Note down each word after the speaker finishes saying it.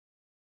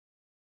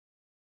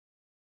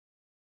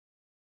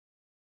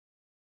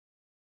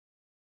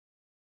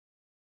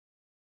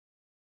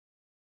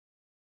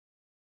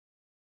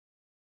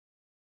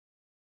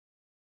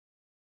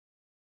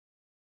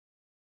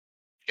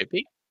Should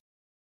be.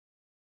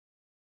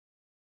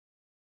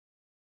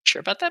 Sure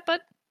about that, bud?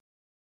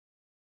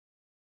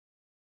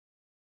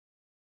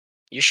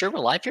 You sure we're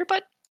live here,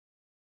 bud?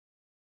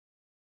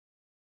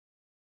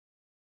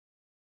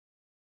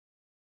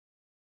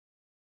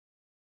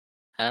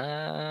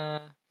 Uh,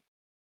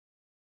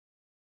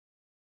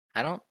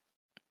 I don't.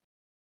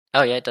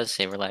 Oh yeah, it does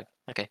say we're live.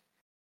 Okay,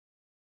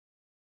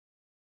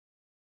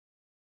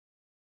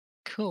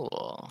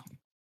 cool.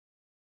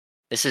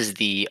 This is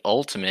the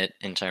ultimate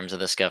in terms of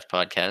the Scuff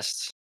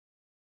podcasts.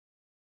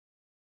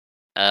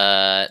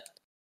 Uh,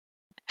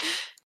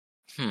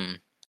 hmm.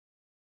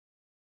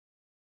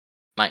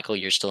 Michael,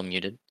 you're still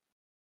muted.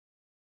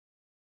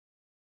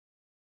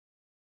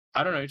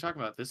 I don't know what you're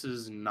talking about. This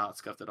is not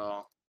scuffed at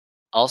all.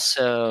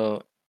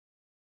 Also,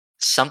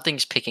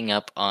 something's picking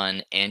up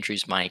on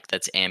Andrew's mic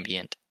that's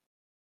ambient.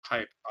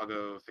 Hype. I'll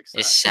go fix It that.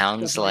 It's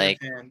sounds definitely the like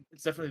fan.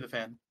 It's definitely the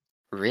fan.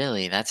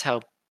 really. That's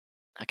how.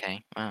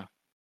 Okay. Wow.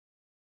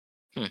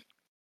 Hmm.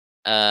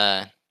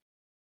 Uh.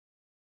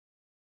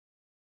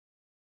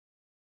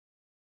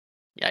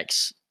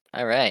 Yikes.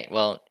 All right.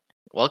 Well,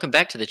 welcome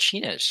back to the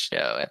Chino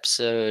Show,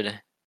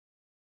 episode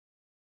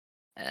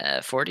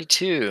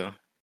 42,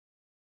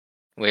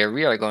 where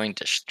we are going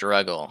to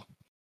struggle.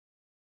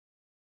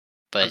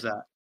 How's But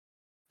that?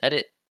 that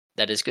it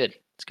that is good.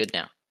 It's good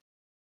now.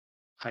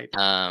 Hype.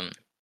 Um,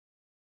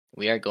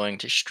 we are going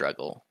to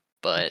struggle,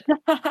 but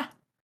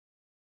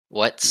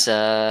what's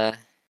uh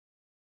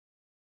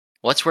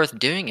what's worth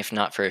doing if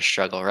not for a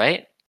struggle,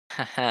 right?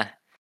 Haha.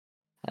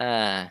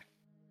 ah,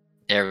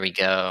 there we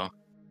go.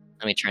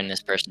 Let me turn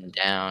this person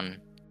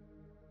down,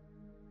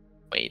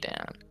 way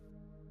down.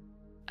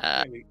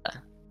 Uh, There we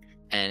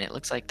and it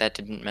looks like that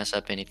didn't mess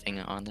up anything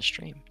on the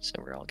stream, so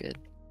we're all good.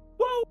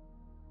 Whoa!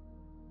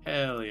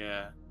 Hell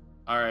yeah.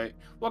 All right.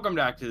 Welcome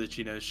back to the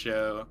Chino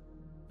Show.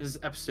 This is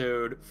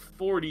episode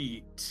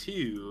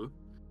 42.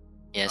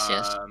 Yes,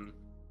 yes. Um,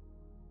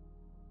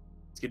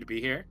 it's good to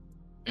be here.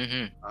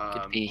 Mm-hmm.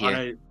 Good to be On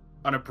here.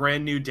 a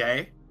brand new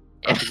day.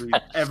 I don't think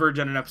we've ever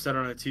done an episode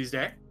on a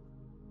Tuesday.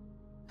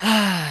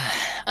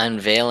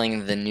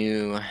 Unveiling the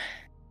new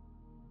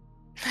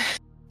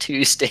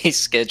Tuesday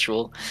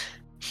schedule.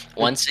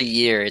 Once a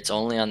year, it's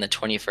only on the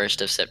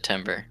 21st of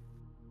September.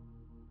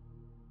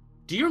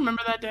 Do you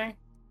remember that day?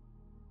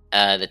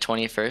 The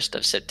 21st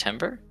of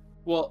September?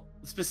 Well,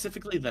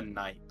 specifically the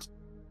night.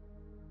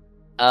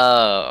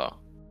 Oh,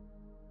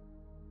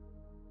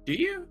 Do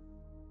you?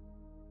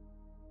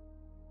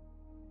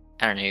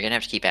 I don't know. You're gonna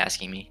have to keep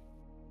asking me.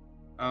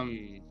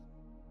 Um,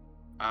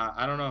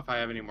 I don't know if I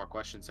have any more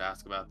questions to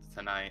ask about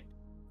tonight,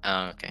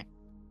 Oh, okay.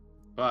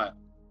 but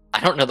I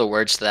don't know the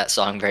words to that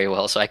song very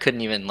well, so I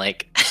couldn't even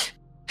like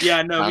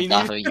yeah, no, me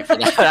bounce off neither. of you for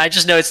that. I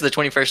just know it's the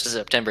 21st of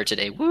September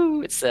today.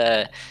 Woo! It's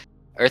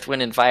Earth,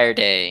 Wind, and Fire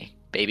Day,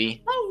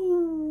 baby.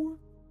 Oh.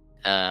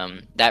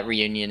 That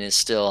reunion is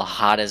still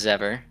hot as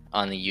ever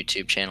on the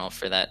YouTube channel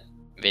for that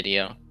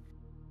video.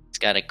 It's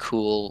got a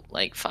cool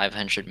like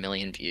 500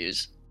 million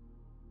views,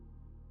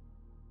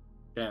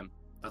 Damn,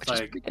 that's which is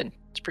like pretty good.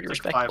 It's pretty it's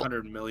like respectable,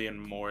 500 million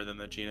more than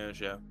the Chino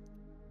show.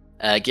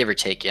 give or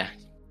take. Yeah,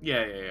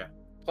 Yeah, yeah, yeah.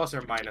 Plus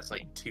or minus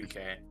like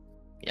typically. 2K.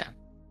 Yeah.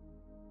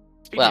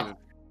 Speaking Well, of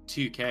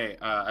 2K,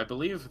 I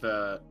believe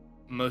the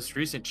most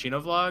recent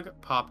Chino vlog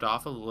popped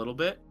off a little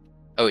bit.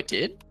 oh, it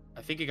did?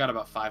 I think it got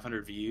about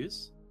 500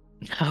 views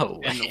No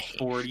and way.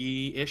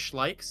 40-ish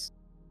likes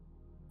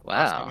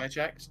last time Wow. I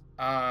checked.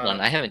 Hold on,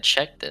 I haven't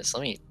checked this.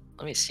 Let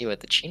me see what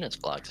the Chino's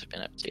vlogs have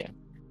been up to.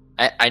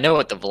 I know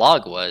what the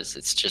vlog was.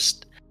 It's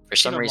just for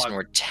some Chino reason vlog,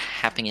 we're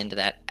tapping into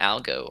that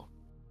algo.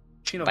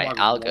 Chino By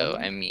vlog algo,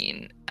 I one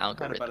mean had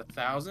about algorithm.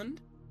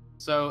 1,000.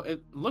 So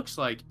it looks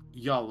like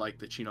y'all like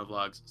the Chino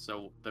vlogs,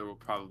 so there will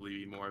probably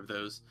be more of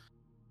those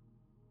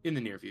in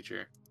the near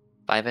future.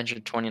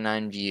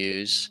 529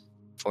 views,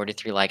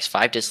 43 likes,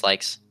 5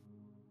 dislikes.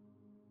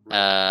 Rip.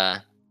 Uh,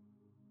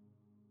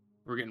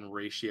 We're getting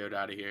ratioed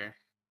out of here.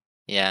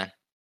 yeah.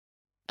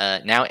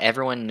 Now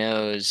everyone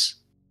knows,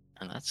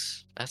 and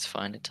that's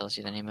fun. It tells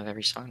you the name of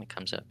every song that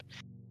comes up.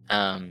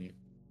 Um,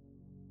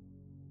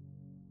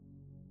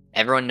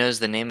 everyone knows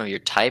the name of your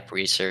type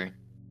racer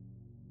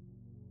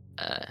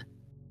uh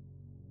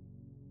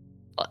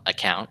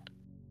account,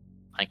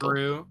 Michael.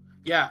 True.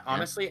 Yeah, Yeah.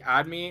 honestly,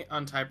 add me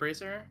on Type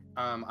Racer.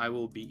 I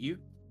will beat you.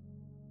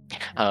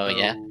 Oh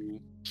yeah.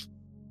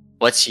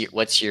 So,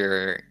 What's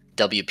your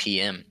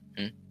WPM?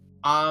 Hmm?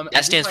 I That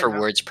think stands my for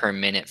words per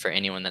minute for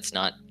anyone that's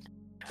not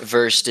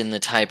versed in the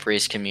type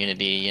race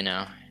community. You're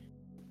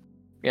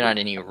not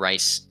any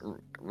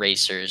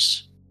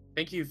racers.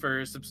 thank you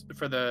for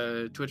for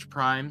the Twitch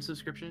Prime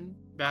subscription,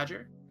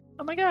 Badger.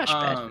 Oh my gosh,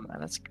 Badger, Um, wow,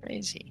 that's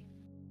crazy.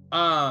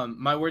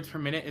 my words per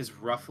minute is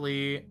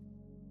roughly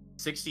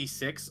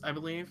 66, I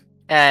believe.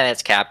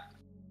 That's cap.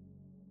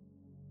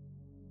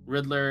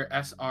 Riddler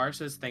SR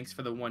says thanks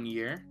for the 1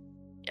 year.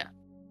 Yeah,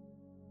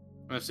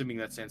 I'm assuming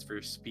that stands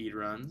for speed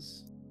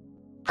runs.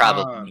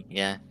 probably.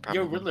 Yeah, Yo,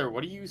 probably. Riddler,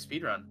 what do you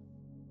speed run?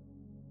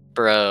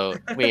 Bro,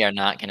 we are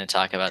not going to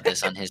talk about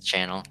this on his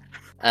channel.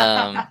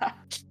 Um,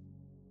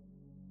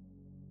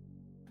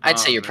 I'd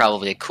say you're Man.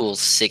 probably a cool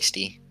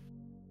 60.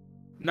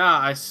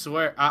 Nah, I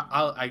swear,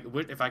 I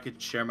would if I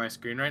could share my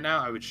screen right now,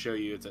 I would show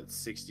you it's at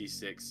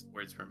 66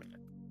 words per minute.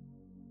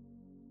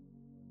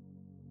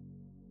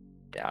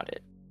 Doubt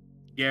it.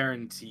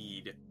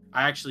 Guaranteed.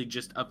 I actually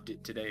just upped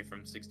it today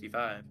from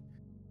 65.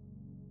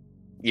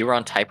 You were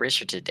on Type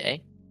Racer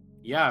today?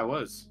 Yeah, I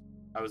was.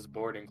 I was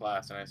bored in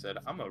class, and I said,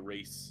 I'm a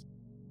race.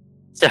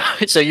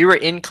 So you were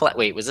in class.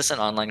 Wait, was this an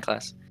online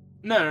class?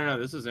 No,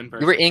 this is in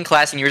person. You were in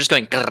class and you were just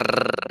going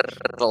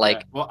like.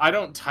 Yeah. Well, I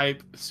don't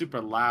type super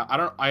loud.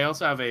 I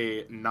also have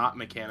a not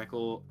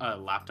mechanical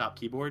laptop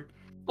keyboard.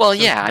 Well, So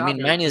it's yeah. I not mean,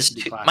 very mine is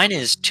clickety clacky. mine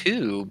is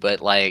too,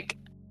 but like,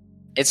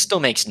 it still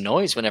makes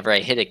noise whenever I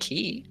hit a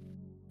key.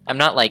 I'm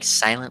not like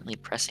silently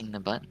pressing the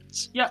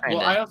buttons. Yeah. Trying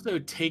Well, to I also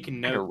take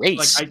notes.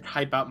 race. Like I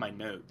type out my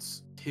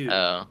notes too.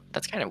 Oh,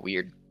 that's kind of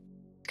weird.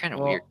 Kind of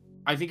weird. Well,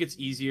 I think it's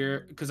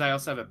easier because I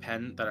also have a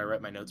pen that I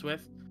write my notes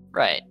with.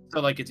 Right.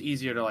 So like it's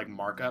easier to like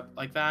mark up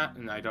like that,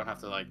 and I don't have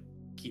to like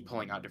keep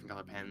pulling out different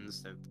color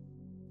pens.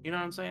 You know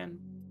what I'm saying?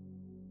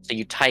 So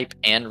you type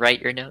and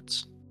write your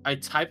notes? I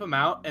type them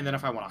out, and then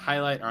if I want to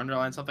highlight or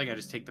underline something, I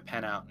just take the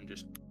pen out and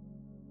just.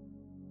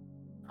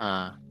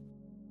 How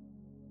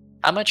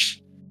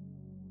much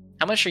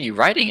are you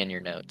writing in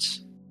your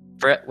notes?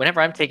 For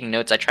whenever I'm taking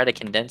notes, I try to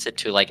condense it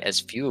to like as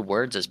few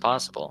words as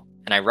possible,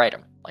 and I write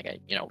them like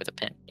with a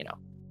pen.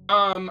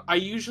 I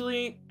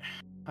usually,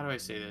 how do I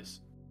say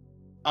this?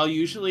 I'll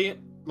usually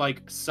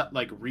like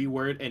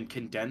reword and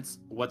condense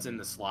what's in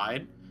the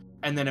slide,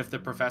 and then if the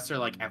professor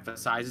like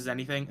emphasizes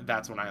anything,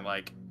 that's when I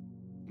like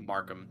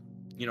mark them.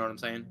 You know what I'm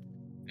saying?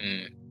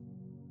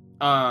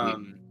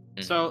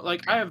 So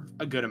like I have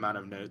a good amount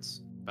of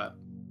notes, but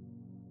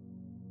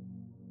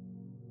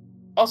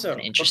also An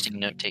interesting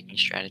note-taking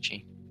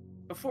strategy.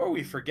 Before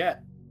we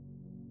forget,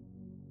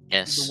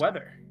 Yes. the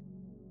weather.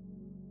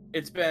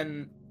 It's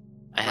been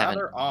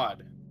rather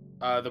odd.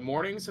 The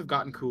mornings have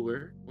gotten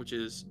cooler, which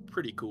is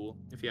pretty cool,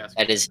 if you ask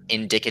me. That is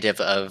indicative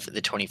of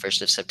the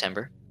 21st of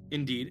September.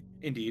 Indeed.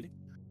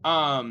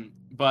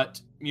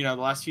 But the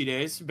last few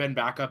days have been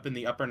back up in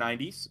the upper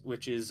 90s,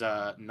 which is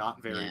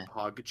not very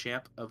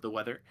PogChamp of the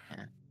weather.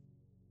 Yeah.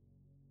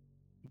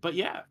 But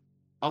yeah.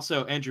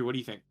 Also, Andrew, what do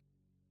you think?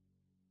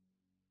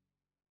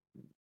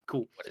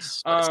 Cool.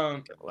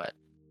 What?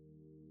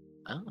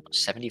 Oh,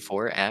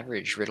 74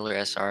 average. Riddler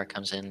SR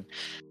comes in.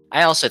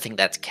 I also think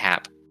that's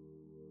cap.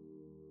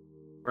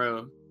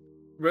 Bro,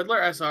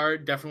 Riddler SR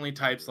definitely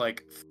types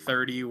like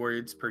 30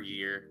 words per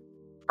year.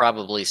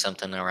 Probably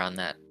something around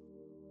that.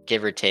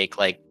 Give or take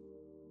like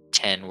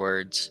 10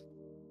 words.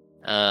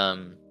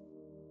 But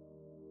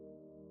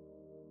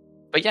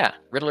yeah,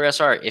 Riddler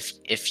SR,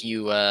 if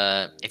you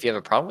have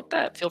a problem with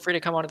that, feel free to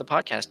come onto the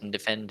podcast and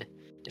defend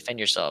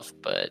yourself.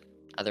 But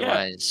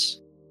otherwise,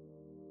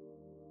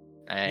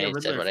 I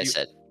said what I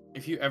said.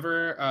 If you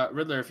ever,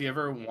 Riddler, if you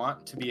ever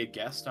want to be a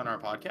guest on our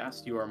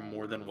podcast, you are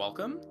more than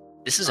welcome.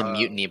 This is a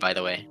mutiny, by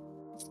the way.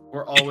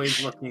 We're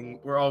always looking.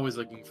 We're always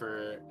looking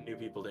for new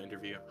people to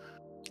interview.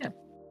 Yeah.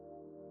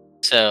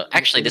 So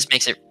actually, this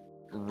makes it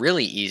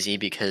really easy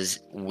because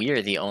we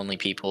are the only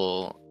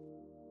people.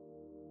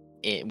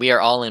 We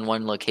are all in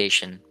one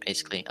location,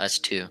 basically, us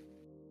two.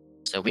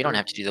 So we don't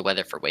have to do the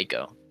weather for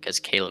Waco because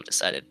Caleb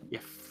decided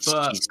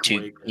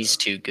he's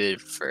too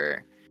good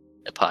for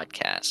the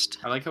podcast.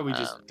 I like how we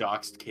just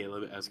doxed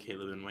Caleb as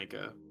Caleb in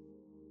Waco.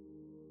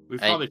 We've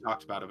probably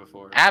talked about it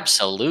before.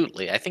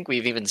 Absolutely. I think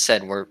we've even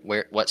said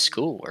what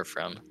school we're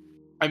from.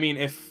 I mean,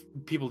 if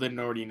people didn't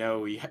already know,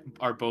 we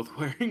are both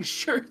wearing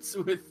shirts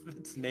with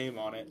its name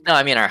on it. No,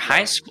 I mean our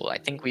high school. I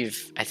think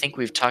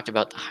we've talked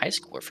about the high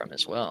school we're from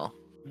as well.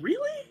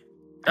 Really?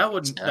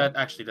 That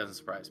actually doesn't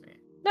surprise me.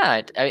 No,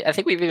 I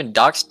think we've even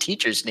doxed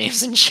teachers'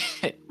 names and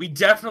shit. We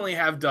definitely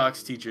have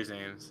doxed teachers'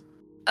 names.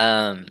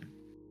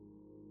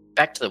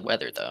 Back to the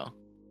weather, though.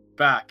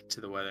 Back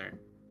to the weather.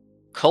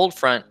 Cold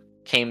front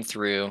came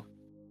through,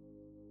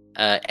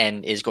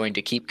 and is going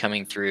to keep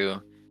coming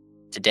through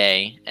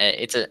today.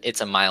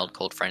 It's a mild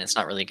cold front. It's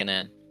not really going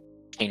to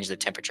change the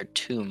temperature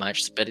too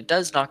much, but it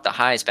does knock the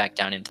highs back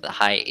down into the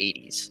high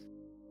 80s,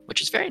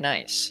 which is very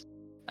nice.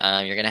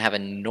 You're going to have a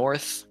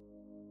north,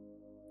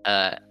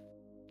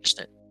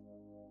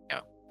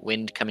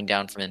 wind coming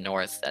down from the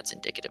north. That's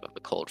indicative of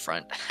a cold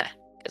front,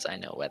 because I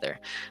know weather.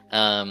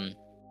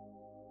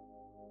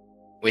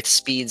 With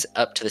speeds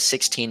up to the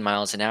 16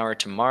 miles an hour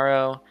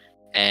tomorrow,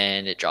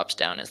 and it drops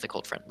down as the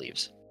cold front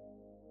leaves.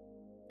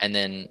 And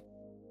then,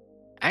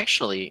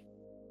 actually,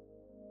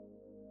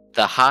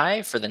 the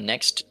high for the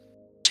next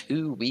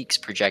 2 weeks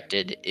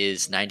projected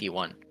is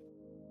 91.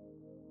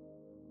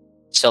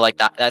 So, like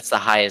that's the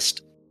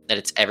highest that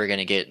it's ever going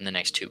to get in the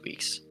next 2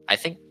 weeks. I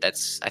think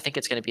it's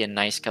going to be a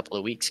nice couple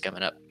of weeks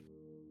coming up.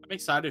 I'm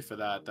excited for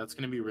that. That's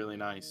going to be really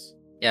nice.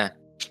 Yeah.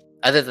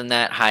 Other than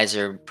that, highs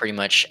are pretty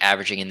much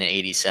averaging in the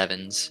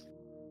 87s,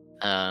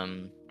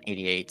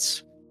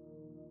 88s,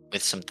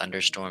 with some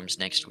thunderstorms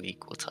next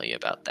week. We'll tell you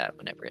about that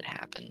whenever it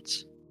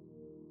happens.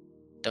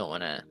 Don't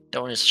want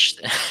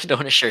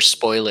to share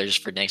spoilers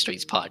for next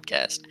week's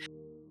podcast.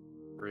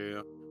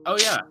 Real. Oh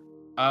yeah.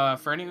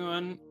 For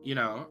anyone,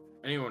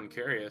 anyone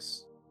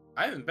curious,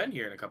 I haven't been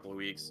here in a couple of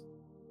weeks.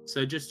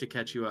 So just to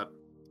catch you up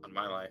on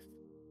my life,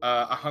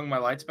 I hung my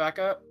lights back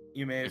up.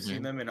 You may have seen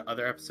Hmm. them in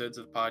other episodes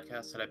of the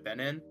podcast that I've been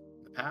in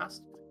the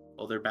past.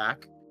 Well, they're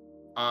back.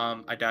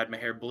 I dyed my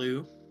hair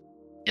blue.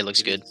 It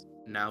looks It good. is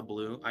now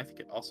blue. I think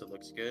it also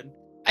looks good.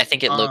 I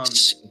think it Um,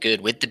 looks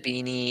good with the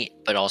beanie,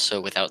 but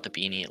also without the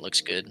beanie, it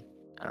looks good.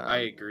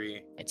 I Um,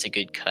 agree. it's a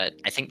good cut.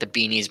 I think the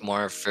beanie's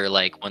more for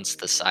like once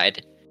the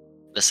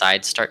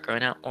sides start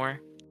growing out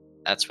more.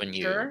 That's when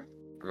you Sure,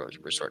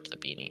 resort to the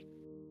beanie.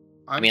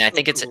 I I'm mean, I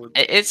still think cool with.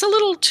 it's a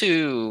little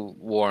too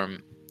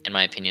warm in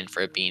my opinion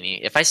for a beanie.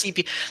 If I see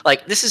people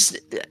like this is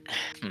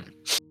hmm.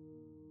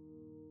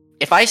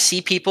 If I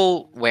see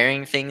people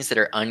wearing things that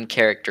are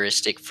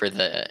uncharacteristic for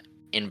the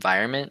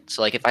environment,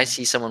 so like if I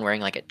see someone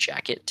wearing like a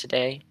jacket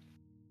today,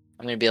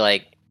 I'm gonna be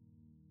like,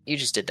 you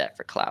just did that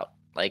for clout.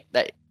 Like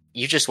that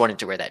you just wanted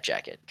to wear that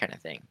jacket kind of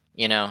thing.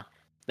 You know?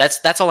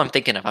 That's all I'm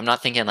thinking of. I'm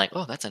not thinking like,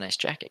 oh, that's a nice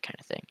jacket kind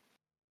of thing.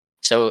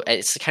 So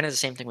it's kind of the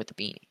same thing with the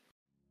beanie.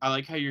 I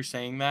like how you're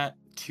saying that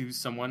to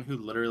someone who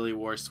literally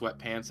wore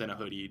sweatpants and a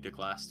hoodie to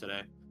class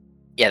today.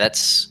 Yeah,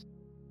 that's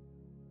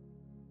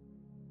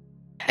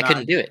I Nah,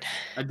 couldn't do it.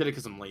 I did it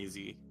because I'm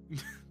lazy.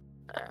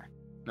 Uh,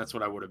 That's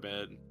what I would have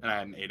been, and I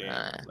had an 8 a.m.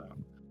 uh, So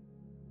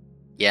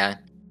yeah.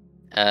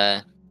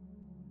 Uh,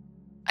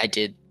 I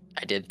did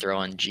I did throw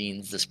on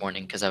jeans this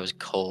morning because I was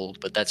cold,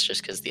 but that's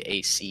just because the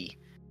AC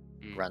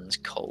mm. runs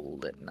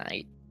cold at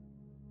night.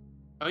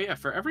 Oh yeah,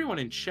 for everyone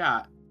in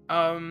chat,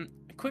 a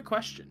quick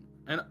question,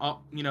 and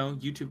all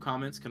YouTube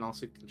comments can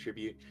also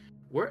contribute.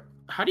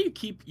 How do you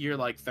keep your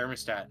like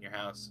thermostat in your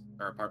house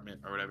or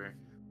apartment or whatever?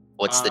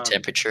 What's the Um,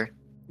 temperature?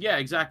 yeah,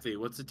 exactly.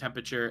 What's the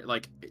temperature?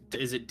 Like,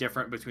 is it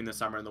different between the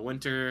summer and the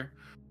winter?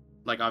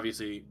 Like,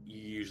 obviously, you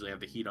usually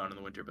have the heat on in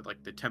the winter, but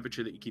like the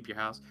temperature that you keep your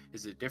house,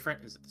 is it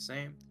different? Is it the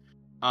same?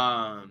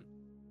 Um,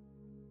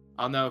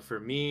 I'll know for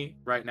me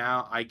right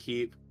now,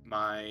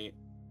 I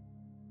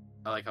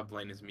like how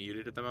Blaine is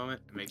muted at the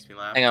moment. It makes me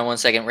laugh. Hang on one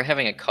second. We're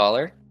having a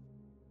caller.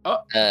 Oh,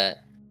 Uh,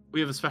 we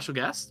have a special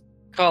guest.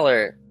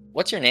 caller,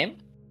 what's your name?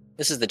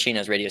 This is the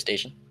Chinos radio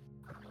station.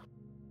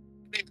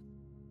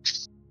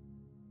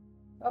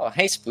 Oh,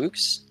 hey,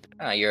 Spooks.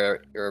 Ah,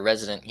 you're a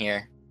resident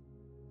here.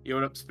 Yo,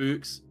 what up,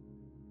 Spooks?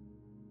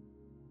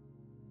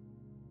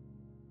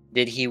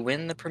 Did he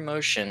win the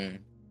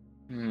promotion?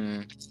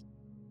 Hmm.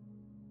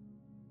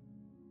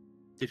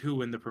 Did who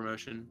win the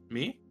promotion?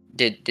 Me?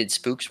 Did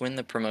Spooks win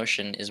the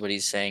promotion? Is what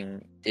he's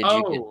saying. Did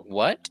you get Oh,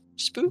 what?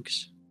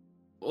 Spooks?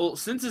 well,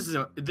 since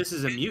this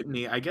is a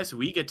mutiny, I guess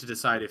we get to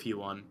decide if he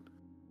won.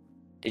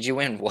 Did you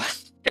win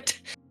what?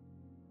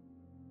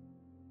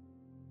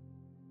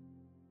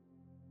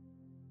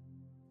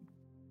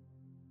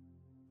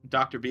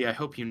 Dr. B, I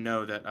hope you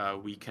know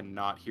that we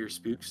cannot hear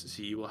Spooks,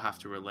 so you will have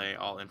to relay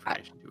all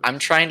information to I'm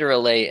us. trying to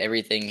relay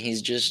everything.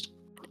 He's just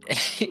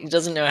he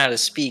doesn't know how to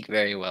speak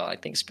very well. I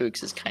think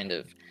Spooks is kind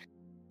of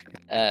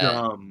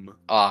Dumb.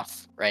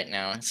 off right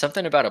now.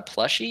 Something about a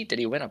plushie? Did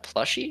he win a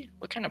plushie?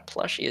 What kind of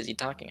plushie is he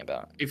talking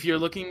about? If you're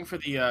looking for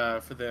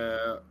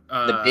the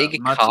The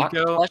big cock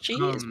Machiko,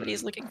 plushie is what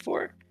he's looking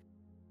for.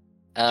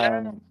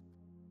 yeah,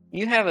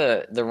 You have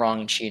the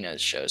wrong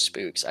Chinos show,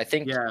 Spooks. yeah, I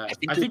think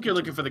I think you're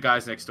looking for the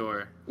guys next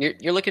door.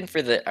 you're looking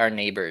for our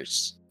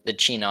neighbors, the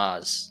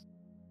Chinos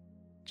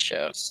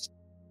show.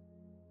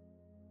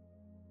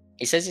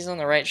 He says he's on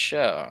the right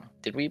show.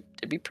 Did we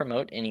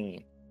promote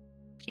any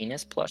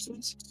penis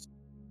plushies?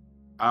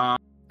 Um,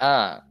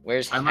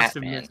 Where's I must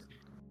have Hatman? missed.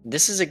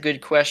 This is a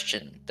good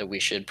question that we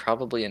should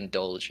probably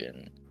indulge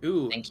in.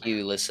 Ooh, Thank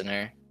you,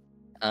 listener.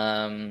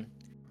 I think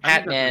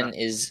that's Hatman enough.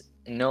 is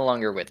no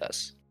longer with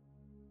us.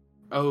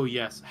 Oh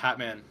yes,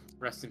 Hatman,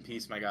 rest in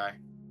peace, my guy.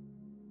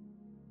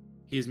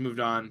 He has moved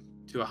on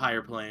to a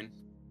higher plane.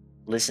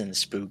 Listen,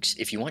 Spooks,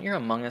 if you want your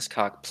Among Us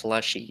cock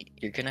plushie,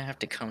 you're gonna have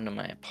to come to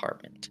my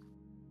apartment.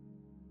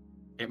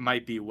 It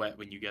might be wet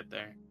when you get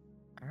there.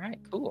 All right,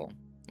 cool.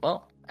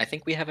 Well, I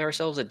think we have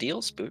ourselves a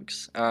deal,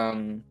 Spooks.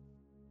 I'll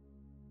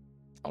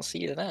see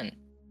you then.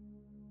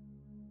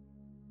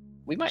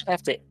 We might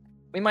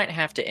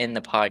have to end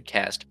the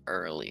podcast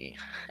early.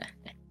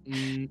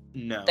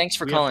 No. Thanks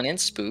for calling in,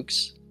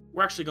 Spooks.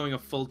 We're actually going a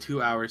full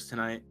 2 hours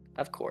tonight.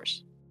 Of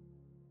course.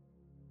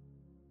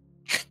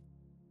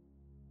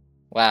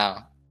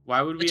 Wow.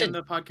 Why would we Such end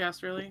the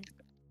podcast early?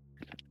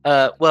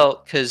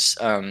 well, because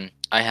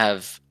I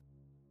have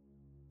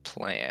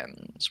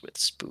plans with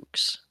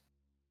Spooks.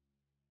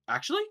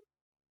 Actually?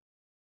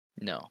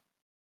 No,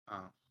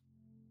 Oh.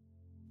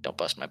 don't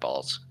bust my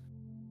balls.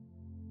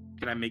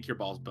 Can I make your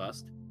balls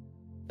bust?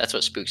 That's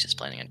what Spooks is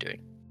planning on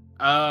doing.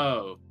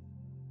 Oh.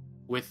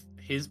 With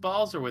his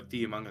balls or with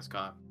the Among Us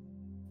cock?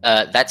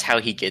 That's how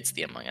he gets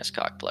the Among Us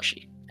cock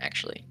plushie,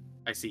 actually.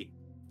 I see.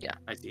 Yeah.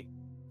 I see.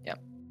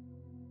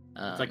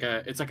 Um,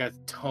 It's like a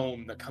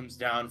tome that comes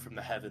down from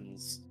the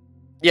heavens.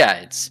 yeah,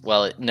 it's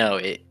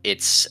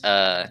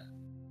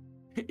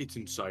It's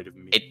inside of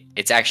me.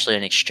 it's actually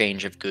an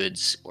exchange of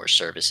goods or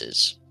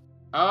services.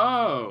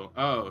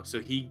 Oh,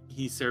 so he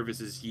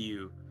services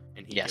you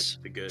and he Yes. gets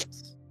the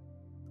goods.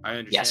 I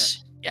understand.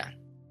 Yes. Yeah.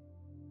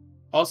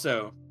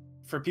 Also,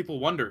 for people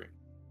wondering,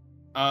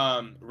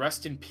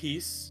 rest in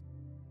peace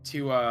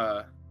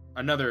to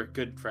another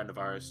good friend of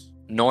ours.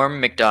 Norm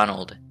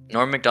Macdonald.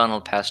 Norm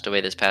Macdonald passed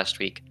away this past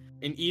week.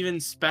 An even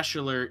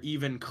specialer,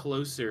 even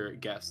closer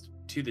guest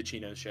to the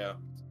Chino Show.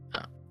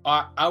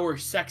 Oh. Our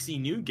sexy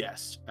new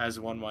guest, as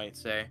one might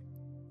say,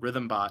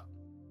 Rhythmbot,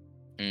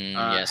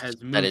 Yes,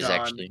 has moved that is on,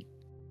 actually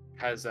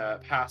has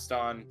passed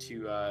on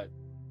to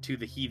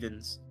the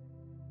heathens.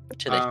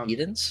 to the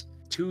heathens.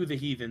 To the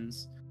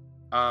heathens.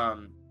 Fuck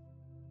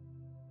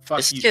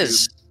This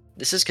YouTube.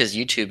 is because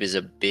YouTube is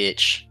a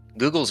bitch.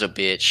 Google's a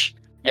bitch.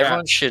 Yeah.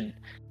 Everyone should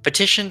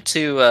petition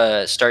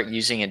to start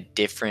using a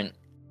different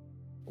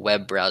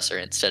web browser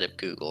instead of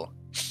Google.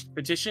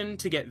 Petition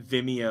to get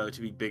Vimeo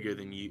to be bigger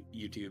than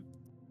YouTube.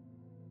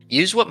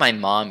 Use what my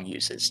mom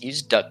uses.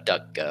 Use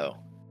DuckDuckGo.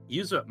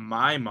 Use what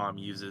my mom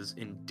uses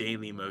in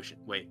Daily Motion.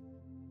 Wait.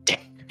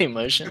 Daily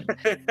Motion?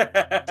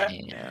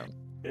 Damn.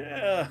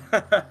 Yeah.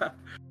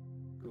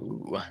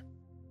 Ooh.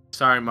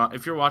 Sorry, Mom.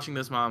 If you're watching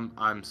this, Mom,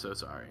 I'm so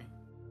sorry.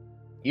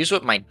 Use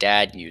what my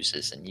dad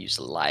uses and use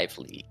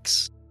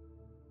LiveLeaks.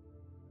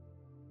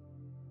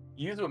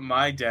 Use what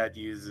my dad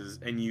uses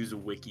and use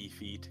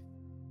WikiFeet.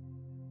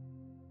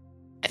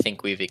 I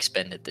think we've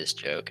expended this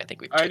joke. I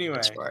think we've taken it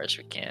as Anyway. far as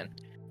we can.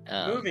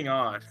 Moving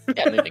on.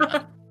 Yeah, moving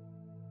on.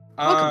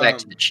 Welcome back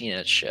to the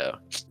Chino Show.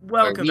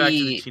 Welcome back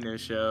to the Chino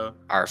Show.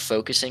 Are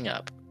focusing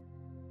up.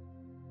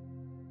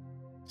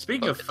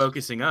 Speaking of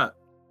focusing up,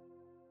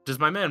 does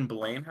my man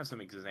Blaine have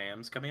some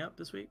exams coming up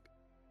this week?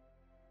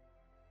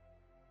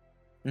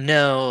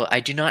 No, I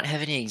do not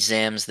have any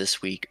exams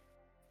this week,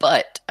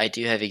 but I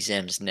do have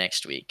exams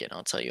next week, and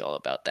I'll tell you all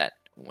about that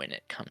when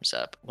it comes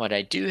up. What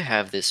I do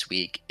have this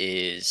week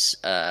is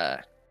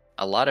a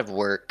lot of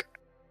work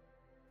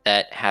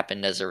that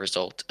happened as a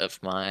result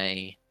of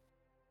my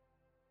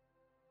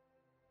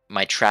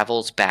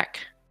travels back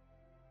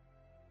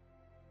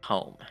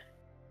home.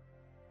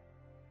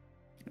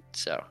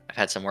 So I've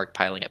had some work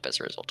piling up as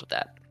a result of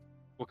that.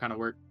 What kind of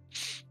work?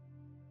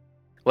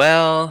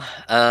 Well,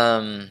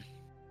 I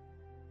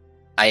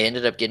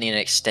ended up getting an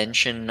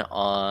extension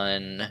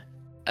on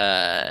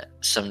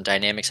some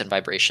dynamics and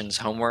vibrations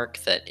homework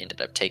that ended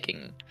up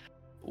taking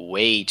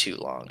way too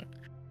long.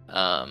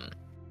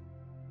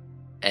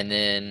 And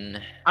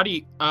then How do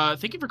you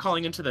thank you for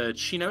calling into the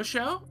Chino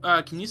Show.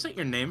 Can you state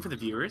your name for the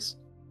viewers?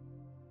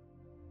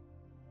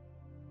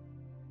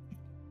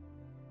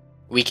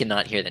 we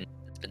cannot hear the name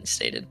that's been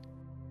stated.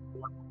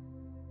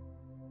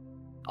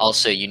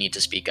 Also, you need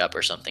to speak up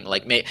or something.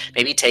 Like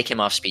maybe take him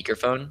off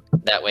speakerphone.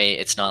 That way,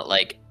 it's not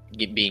like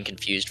being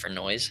confused for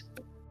noise.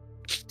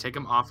 Take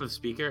him off of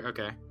speaker.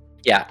 Okay.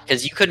 Yeah,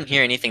 because you couldn't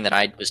hear anything that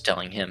I was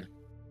telling him.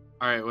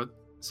 All right. Well,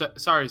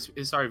 sorry,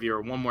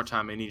 viewer. One more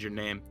time. I need your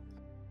name.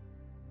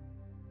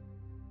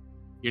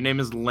 Your name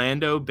is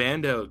Lando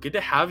Bando. Good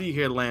to have you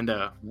here,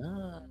 Lando.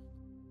 Ah.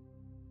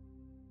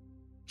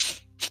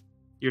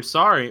 You're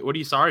sorry. What are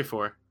you sorry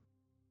for?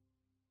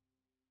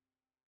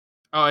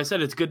 Oh, I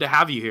said it's good to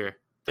have you here.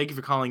 Thank you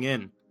for calling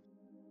in.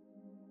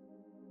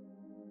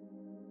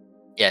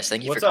 Yes,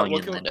 thank you for calling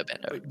in, Lando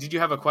Bando. Did you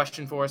have a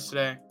question for us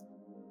today?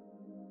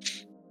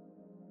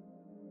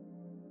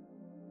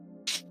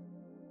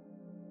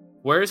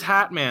 Where's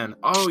Hatman?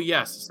 Oh,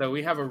 yes. So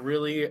we have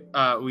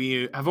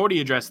we have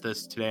already addressed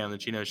this today on the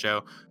Chino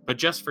Show, but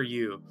just for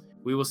you,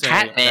 we will say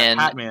that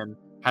Hatman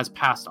has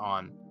passed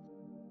on.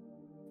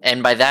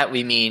 And by that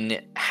we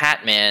mean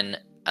Hatman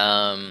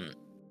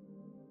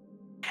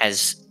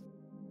has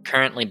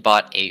currently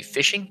bought a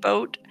fishing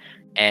boat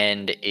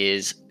and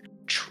is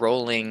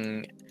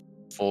trolling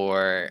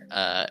for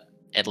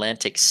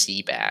Atlantic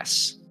sea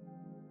bass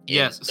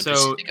in the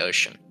Pacific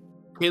Ocean.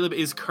 Caleb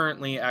is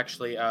currently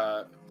actually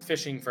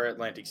fishing for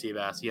Atlantic sea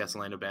bass. Yes,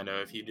 Lando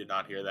Bando, if you did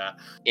not hear that.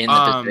 In the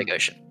Pacific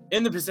Ocean.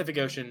 In the Pacific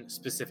Ocean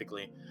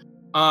specifically.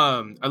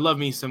 I love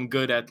me some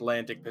good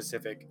Atlantic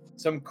Pacific.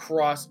 Some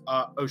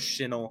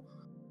cross-oceanal.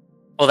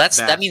 Well,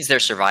 that means they're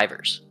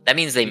survivors. That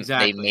means they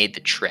made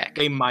the trek.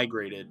 They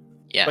migrated.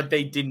 Yeah. But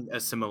they didn't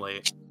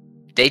assimilate.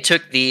 They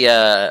took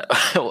the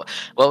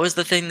what was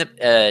the thing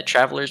that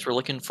travelers were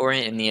looking for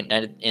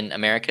in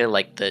America,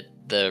 like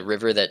the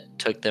river that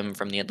took them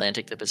from the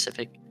Atlantic to the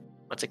Pacific?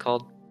 What's it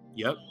called?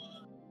 Yep.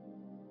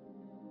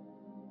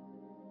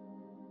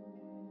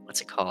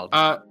 What's it called?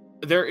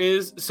 There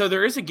is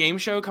a game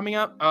show coming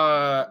up.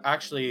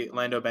 Actually,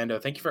 Lando Bando,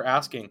 thank you for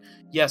asking.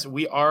 Yes,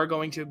 we are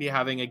going to be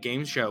having a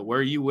game show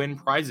where you win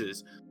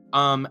prizes.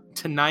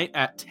 Tonight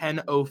at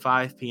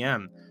 10:05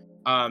 p.m.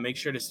 Make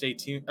sure to stay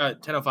tuned.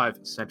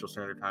 10:05 Central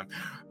Standard Time.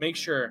 Make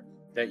sure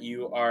that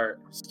you are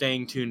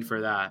staying tuned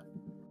for that.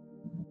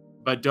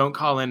 But don't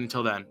call in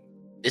until then.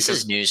 This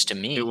is news to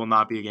me. It will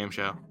not be a game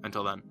show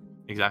until then.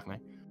 Exactly.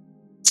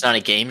 It's not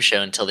a game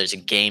show until there's a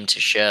game to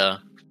show.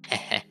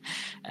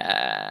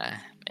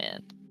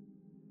 Man.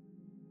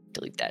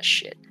 Delete that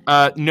shit.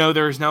 No,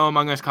 there's no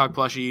Among Us clock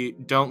plushie.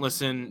 Don't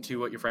listen to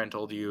what your friend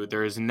told you.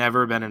 There has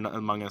never been an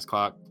Among Us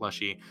clock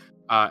plushie.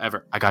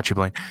 Ever. I got you,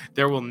 Blaine.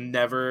 There will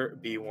never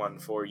be one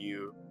for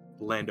you,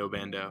 Lando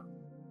Bando.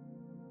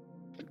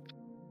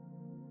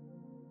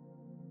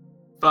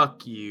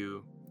 Fuck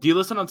you. Do you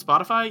listen on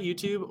Spotify,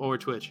 YouTube, or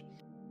Twitch?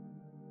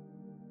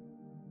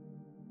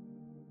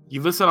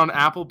 You listen on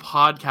Apple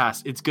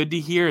Podcasts. It's good to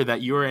hear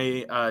that you're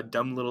a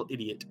dumb little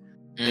idiot.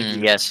 Thank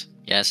you.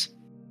 Yes.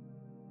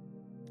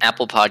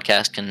 Apple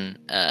Podcast can.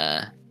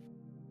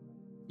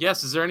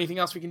 Yes. Is there anything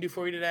else we can do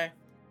for you today?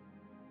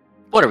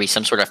 What are we?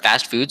 Some sort of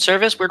fast food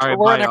service? We're All right,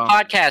 running bye, a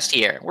y'all. podcast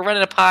here. We're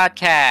running a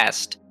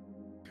podcast.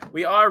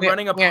 We are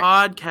running a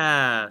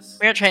podcast.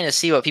 We're not trying to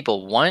see what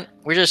people want.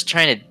 We're just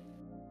trying to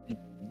We're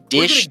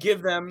dish. gonna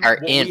give them our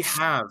what we inf.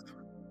 have,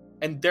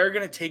 and they're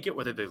gonna take it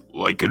whether they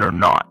like it or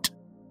not.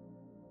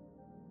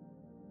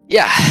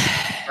 Yeah.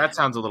 That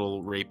sounds a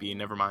little rapey.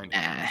 Never mind.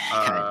 Kind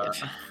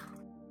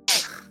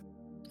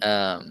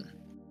of.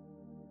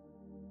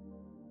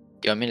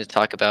 Do you want me to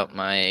talk about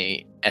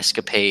my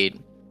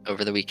escapade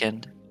over the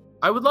weekend?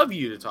 I would love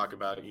you to talk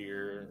about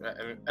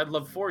I'd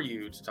love for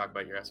you to talk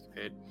about your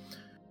escapade.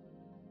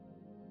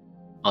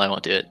 Well, I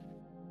won't do it.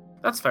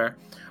 That's fair.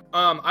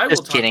 I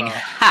Just will talk kidding. about.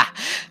 Ha!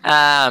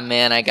 Ah,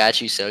 man, I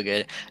got you so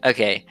good.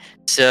 Okay,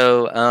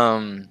 so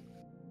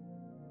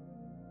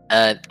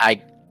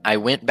I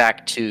went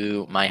back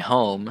to my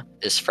home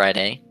this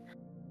Friday.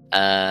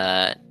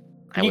 Can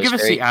you give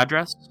us the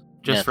address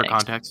just No, for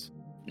thanks. context?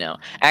 No,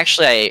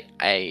 actually,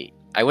 I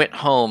went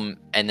home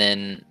and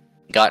then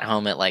got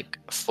home at like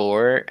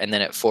 4, and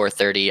then at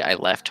 4:30 I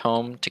left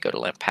home to go to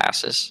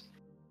Lampasas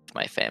with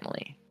my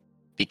family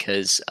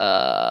because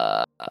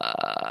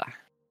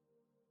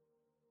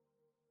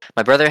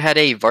my brother had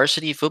a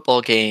varsity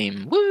football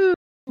game. Woo!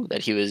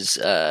 That he was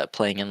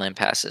playing in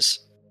Lampasas.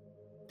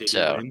 Did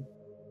So- you win?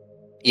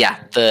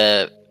 Yeah,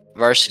 the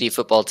varsity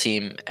football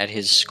team at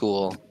his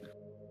school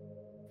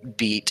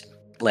beat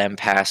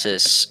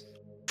Lampasas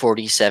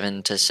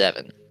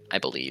 47-7, I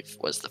believe,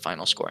 was the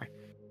final score.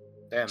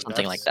 Damn,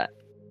 Something like that.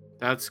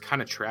 That's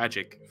kind of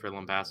tragic for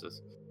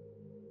Lampasas.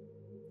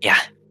 Yeah,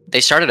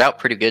 they started out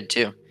pretty good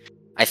too.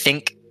 I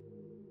think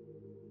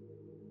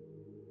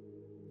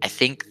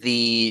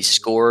the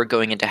score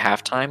going into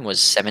halftime was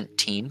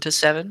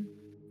 17-7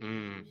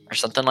 or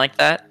something like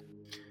that.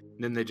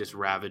 Then they just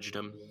ravaged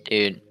them.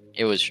 Dude,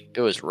 it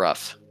was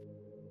rough.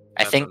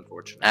 That's I think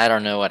unfortunate. I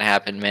don't know what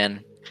happened,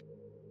 man.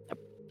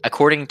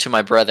 According to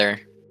my brother,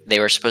 they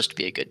were supposed to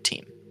be a good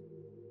team.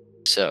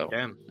 So,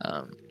 Damn.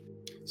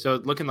 So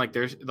looking like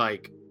there's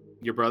like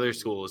your brother's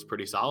school is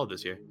pretty solid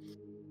this year.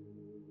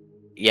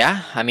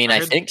 yeah, I mean, I I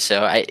heard- think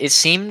so. It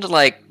seemed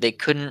like they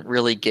couldn't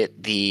really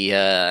get the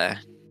I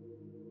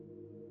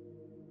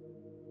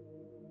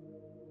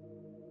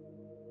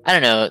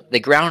don't know, the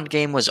ground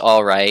game was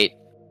all right.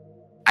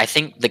 I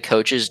think the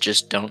coaches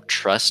just don't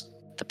trust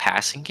the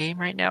passing game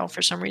right now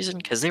for some reason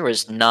because there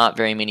was not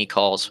very many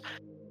calls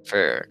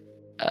for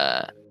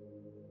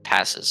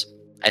passes.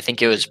 I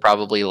think it was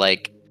probably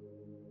like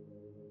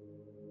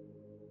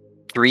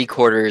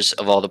 3/4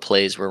 of all the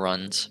plays were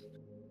runs.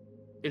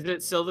 Is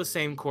it still the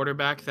same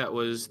quarterback that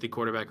was the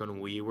quarterback when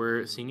we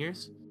were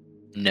seniors?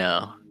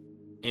 No,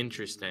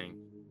 Interesting.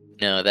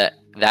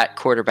 that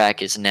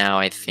quarterback is now,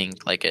 I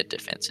think, like a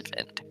defensive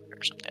end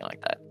or something like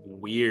that.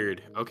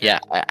 Weird. Okay. Yeah,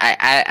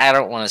 I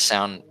don't want to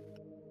sound.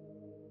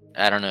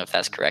 I don't know if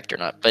that's correct or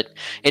not, but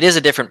it is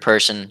a different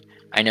person.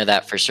 I know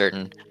that for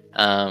certain.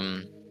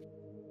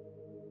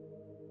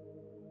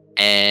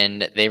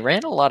 And they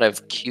ran a lot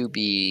of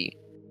QB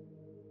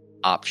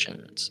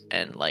options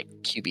and like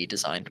QB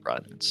designed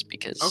runs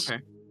because Okay.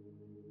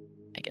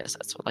 I guess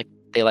that's what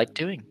they like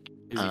doing.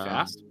 Is he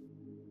fast?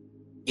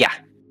 Yeah,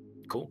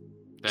 Cool.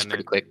 it's Then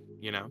pretty quick.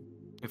 you know,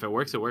 if it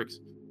works, it works.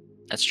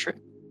 That's true.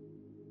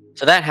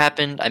 So that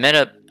happened. I met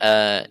up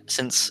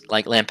since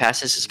like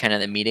Lampasas is kind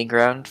of the meeting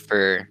ground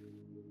for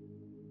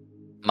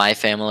my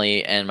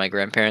family and my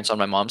grandparents on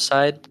my mom's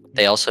side.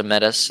 They also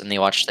met us and they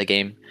watched the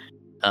game.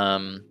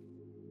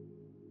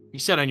 You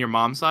said on your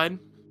mom's side.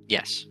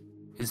 Yes.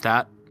 Does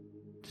that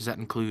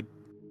include?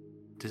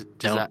 Does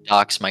Don't that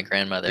dox my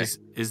grandmother.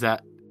 is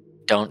that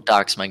Don't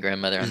dox my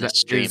grandmother on is this that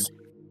stream.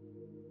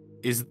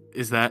 is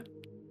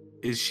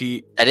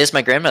she That is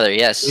my grandmother.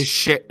 Yes. is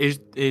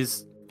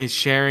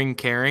sharing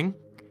caring?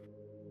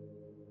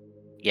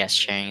 Yes,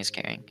 sharing is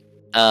caring.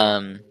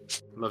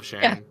 Love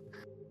sharing.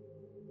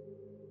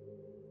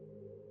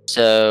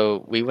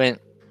 So we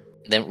went.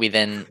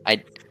 Then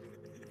I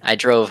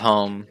drove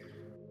home.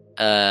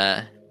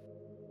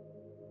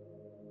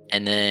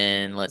 And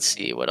then let's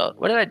see what else.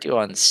 What did I do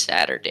on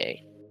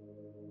Saturday?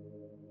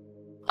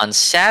 On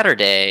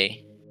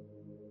Saturday,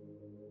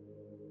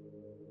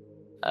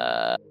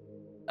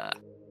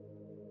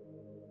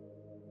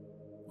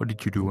 What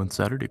did you do on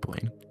Saturday,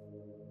 Blaine?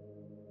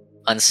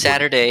 on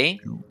Saturday,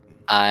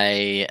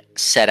 I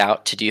set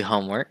out to do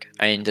homework.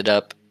 I ended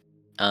up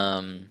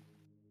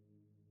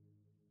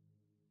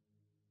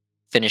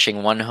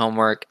finishing one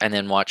homework and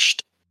then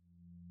watched.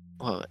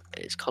 Well,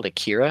 it's called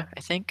Akira,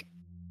 I think.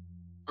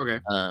 Okay.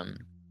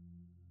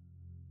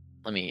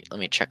 Let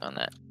me check on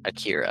that.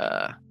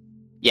 Akira.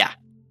 Yeah.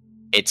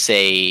 It's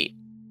an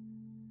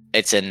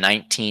anime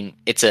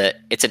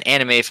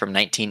from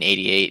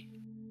 1988.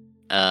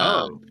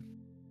 Oh.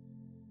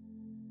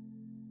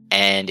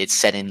 and it's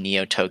set in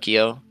Neo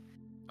Tokyo,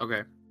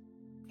 Okay.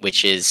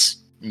 which is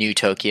New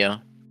Tokyo.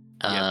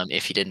 Yeah.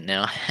 If you didn't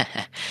know,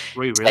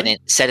 Wait, really?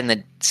 set in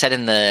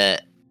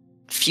the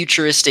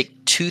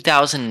futuristic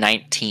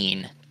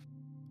 2019.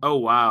 Oh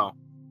wow.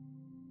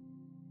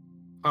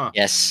 Huh.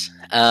 Yes.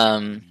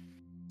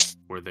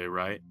 Were they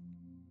right?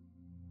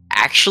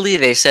 Actually,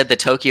 they said the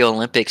Tokyo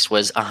Olympics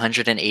was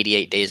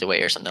 188 days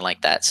away or something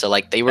like that. So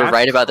like they were That's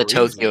right about the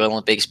crazy. Tokyo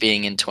Olympics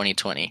being in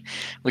 2020,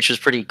 which was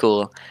pretty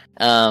cool.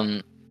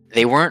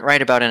 They weren't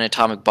right about an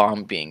atomic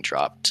bomb being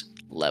dropped,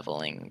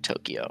 leveling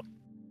Tokyo.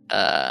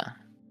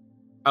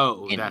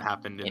 Oh, that In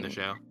happened in the in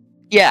show.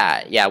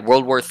 yeah,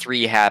 World War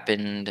III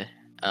happened,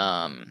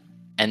 and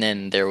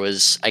then there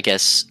was, I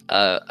guess,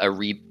 a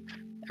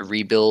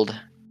rebuild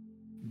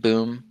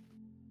boom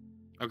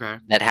Okay.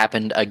 that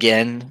happened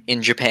again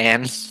in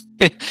Japan.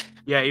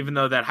 Yeah, even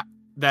though that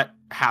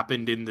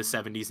happened in the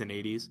 70s and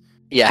 80s,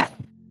 Yeah.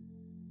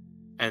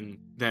 and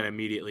then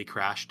immediately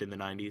crashed in the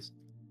 90s.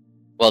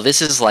 Well,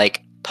 this is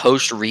like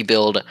post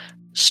rebuild,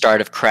 start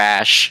of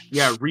crash.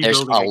 Yeah, There's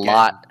rebuilding a again.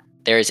 lot.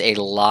 There's a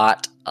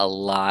lot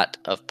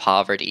of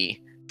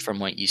poverty from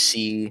what you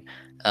see.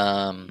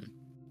 A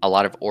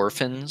lot of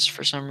orphans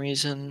for some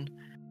reason,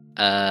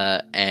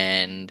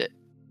 and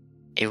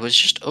it was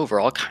just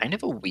overall kind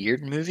of a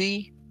weird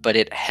movie, but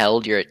it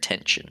held your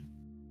attention.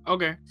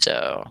 Okay.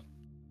 So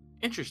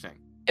Interesting.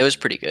 it was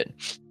pretty good.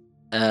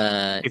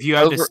 If you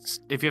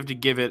had to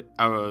give it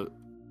a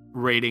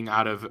rating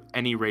out of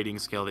any rating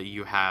scale that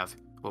you have,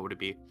 what would it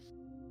be?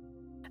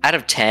 out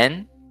of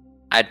 10,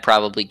 I'd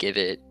probably give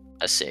it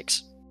a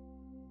 6.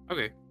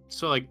 Okay.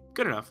 So like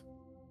good enough.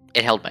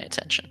 It held my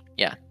attention.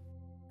 Yeah.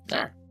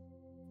 Sure.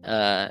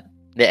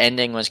 The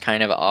ending was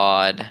kind of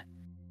odd.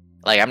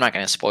 Like, I'm not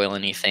gonna spoil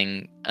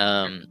anything.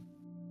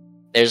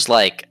 There's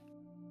like,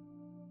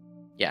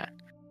 yeah,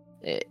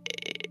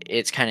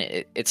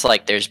 it's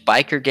like there's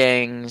biker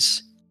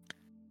gangs,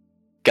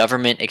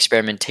 government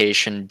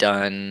experimentation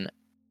done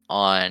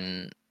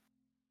on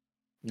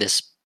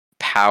this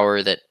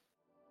power that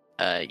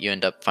you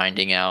end up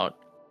finding out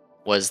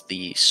was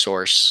the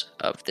source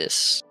of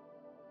this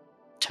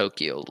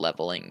Tokyo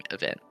leveling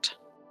event.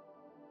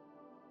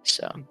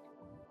 So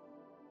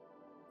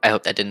I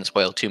hope that didn't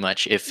spoil too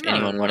much. If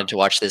anyone wanted to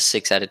watch this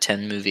 6 out of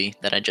 10 movie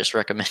that I just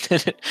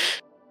recommended,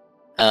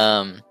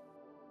 but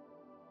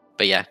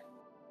yeah,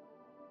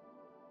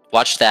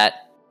 watched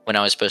that when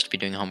I was supposed to be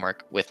doing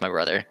homework with my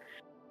brother,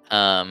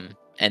 and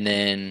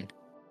then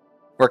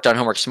worked on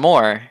homework some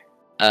more,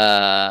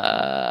 and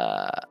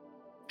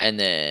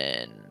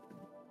then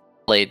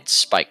played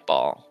spike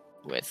ball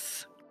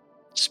with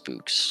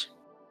Spooks.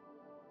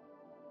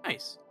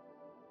 Nice.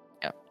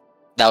 Yeah,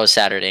 that was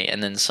Saturday,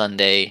 and then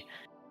Sunday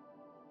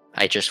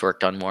I just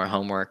worked on more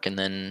homework, and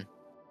then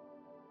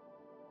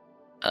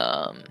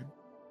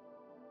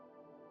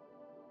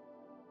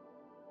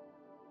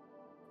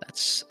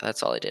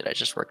that's all I did. I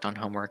just worked on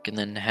homework and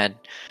then had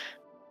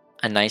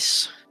a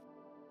nice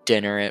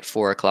dinner at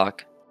 4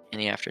 o'clock in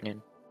the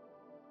afternoon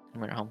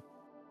and went home.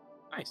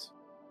 Nice.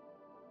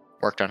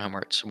 Worked on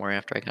homework some more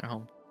after I got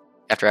home.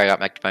 After I got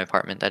back to my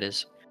apartment, that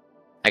is.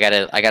 I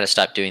gotta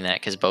stop doing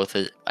that because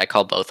I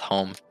call both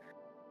home.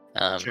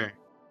 Sure.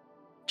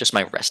 Just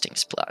my resting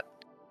spot.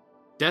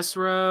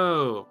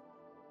 Desro.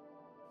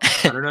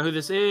 I don't know who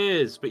this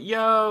is, but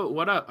yo,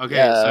 what up? Okay,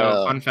 so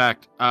Yo. fun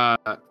fact.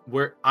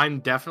 We're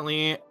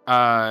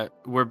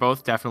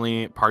both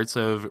definitely parts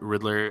of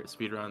Riddler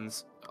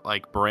speedruns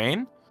like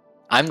brain.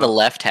 I'm the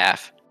left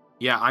half.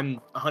 Yeah, I'm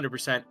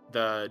 100%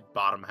 the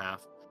bottom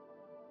half.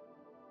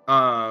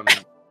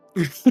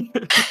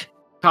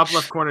 Top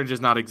left corner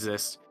does not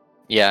exist.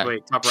 Yeah.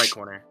 Wait, top right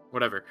corner.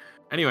 Whatever.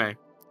 Anyway,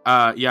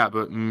 yeah,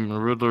 but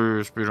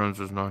Riddler speedruns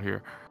is not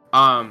here.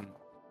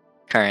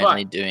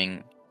 Currently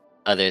doing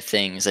other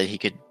things that he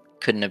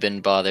couldn't have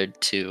been bothered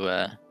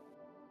to.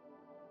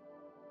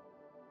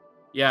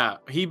 Yeah,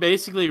 he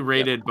basically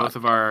raided both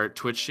of our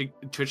Twitch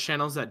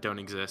channels that don't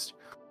exist.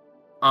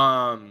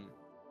 But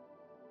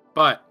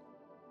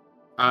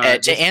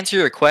to answer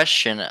your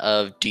question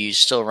of do you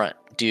still run?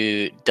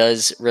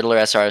 Does Riddler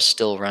SR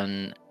still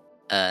run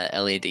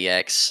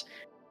LADX?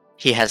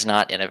 He has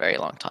not in a very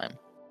long time.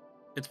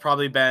 It's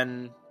probably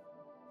been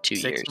 2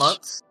 years. 6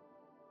 months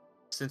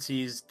since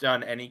he's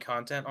done any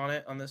content on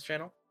it on this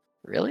channel.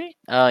 Really?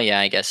 Oh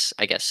yeah, I guess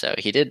so.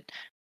 He did.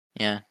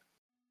 Yeah.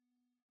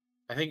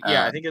 I think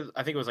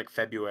it was like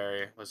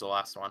February was the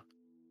last one.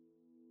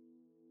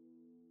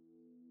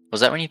 Was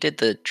that when you did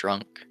the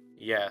drunk?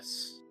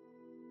 Yes.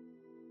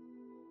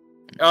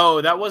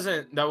 Oh, that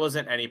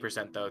wasn't any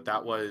percent though.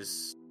 That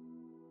was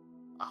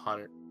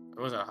 100. It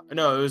wasn't.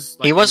 No, it was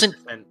like He wasn't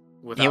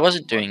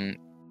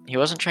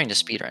trying to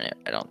speedrun it,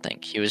 I don't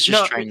think. He was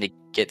just trying to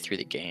get through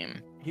the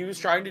game. He was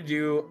trying to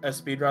do a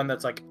speedrun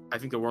that's like, I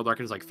think the world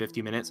record is like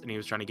 50 minutes, and he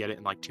was trying to get it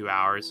in like 2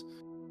 hours.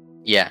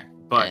 Yeah.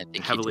 But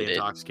heavily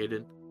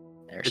intoxicated.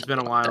 It's been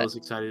a while. I was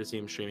excited to see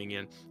him streaming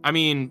again. I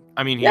mean,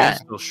 he is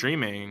still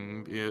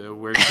streaming.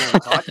 We're doing a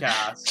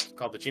podcast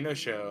called The Chino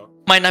Show.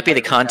 Might not be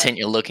the content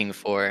you're looking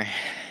for.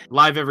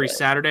 Live every But-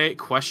 Saturday,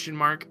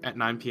 at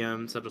 9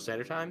 p.m. Central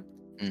Standard Time.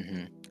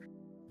 Mhm.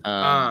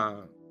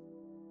 Yeah.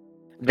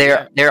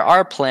 There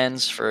are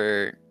plans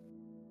for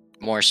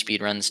more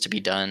speedruns to be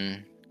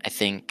done, I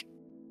think,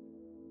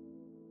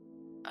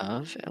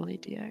 of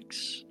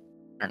LADX.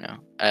 I don't know.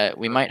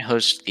 We might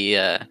host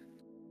the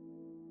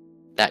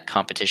that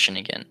competition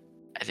again.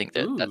 I think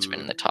that's been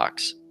in Ooh. the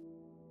talks.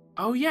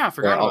 Oh yeah, I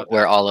forgot about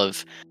Where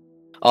that.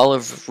 all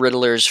of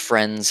Riddler's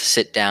friends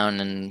sit down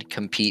and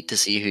compete to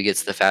see who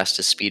gets the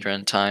fastest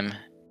speedrun time.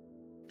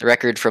 The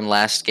record from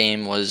last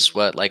game was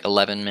what, like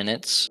 11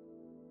 minutes?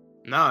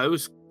 No, it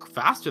was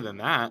faster than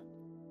that.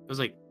 It was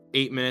like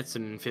 8 minutes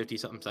and 50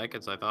 something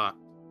seconds, I thought.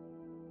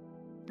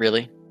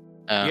 Really?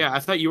 Yeah, I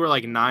thought you were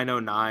like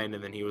 9:09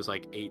 and then he was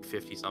like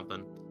 8:50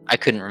 something. I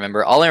couldn't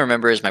remember. All I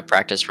remember is my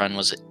practice run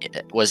was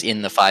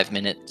in the 5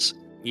 minutes,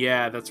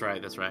 Yeah, that's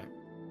right. That's right.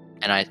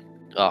 and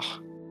oh,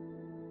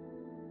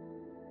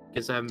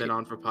 Guess I haven't been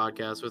on for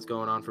podcasts. What's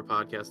going on for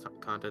podcast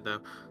content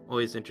though?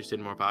 Always interested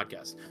in more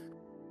podcasts.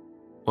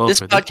 Well, this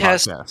for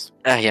podcast.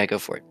 Yeah, go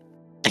for it.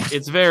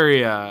 It's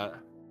very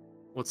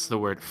what's the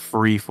word?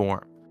 Free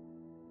form.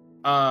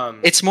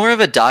 It's more of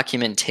a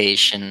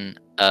documentation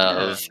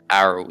of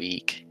our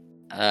week,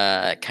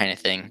 kind of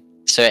thing.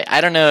 So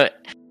I don't know.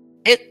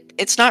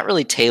 It's not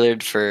really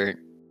tailored for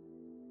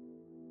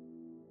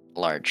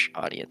large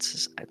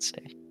audiences, I'd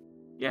say.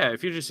 Yeah,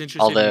 if you're just interested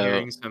in Although-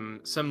 hearing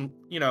some,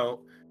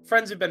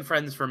 friends who've been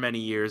friends for many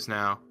years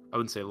now. I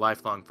wouldn't say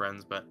lifelong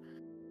friends, but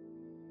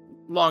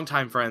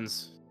longtime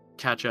friends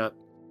catch up,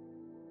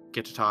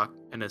 get to talk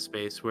in a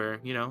space where,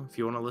 if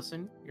you want to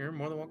listen, you're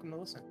more than welcome to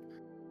listen.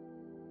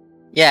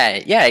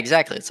 Yeah,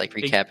 exactly. It's like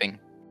recapping.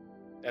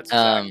 That's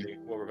exactly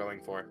what we're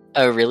going for.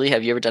 Oh, really?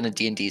 Have you ever done a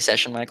D&D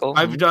session, Michael?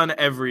 I've done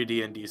every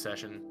D&D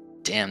session.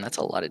 Damn, that's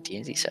a lot of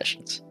D&D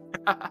sessions.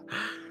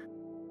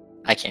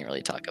 I can't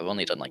really talk. I've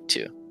only done like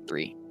 2,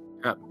 3.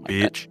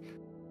 Bitch.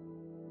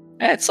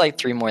 It's like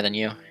 3 more than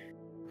you.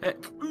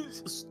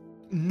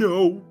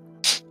 No,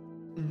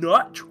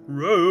 not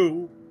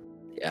true.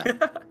 Yeah.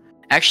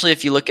 Actually,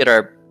 if you look at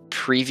our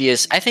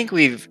previous, I think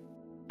if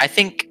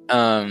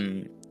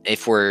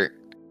we're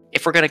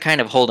going to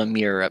kind of hold a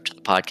mirror up to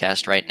the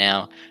podcast right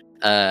now,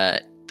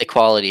 the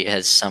quality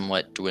has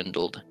somewhat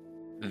dwindled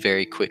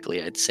very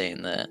quickly, I'd say,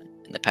 in the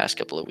past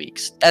couple of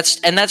weeks.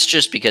 That's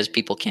just because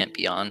people can't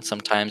be on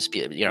sometimes.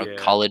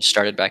 College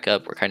started back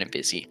up. We're kind of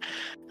busy.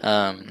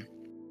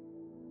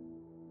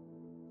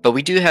 But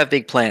we do have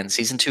big plans.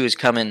 Season 2 is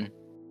coming.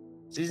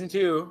 Season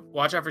 2.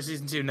 Watch out for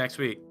season 2 next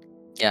week.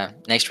 Yeah,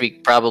 next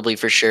week, probably,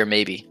 for sure,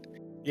 maybe.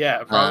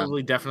 Yeah,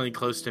 probably, definitely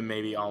close to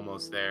maybe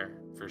almost there,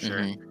 for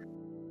sure.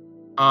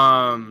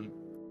 Mm-hmm.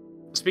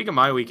 Speaking of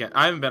my weekend,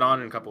 I haven't been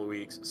on in a couple of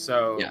weeks,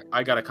 so Yeah.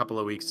 I got a couple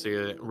of weeks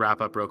to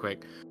wrap up real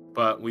quick.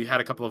 But we had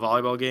a couple of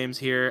volleyball games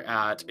here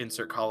at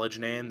insert college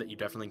name that you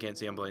definitely can't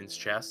see on Blaine's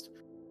chest.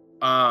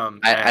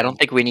 I don't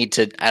think we need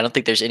to. I don't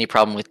think there's any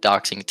problem with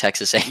doxing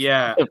Texas A&M.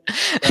 Yeah.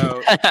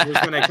 So there's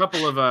been a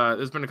couple of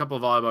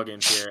volleyball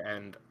games here,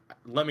 and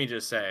let me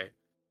just say,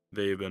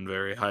 they've been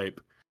very hype.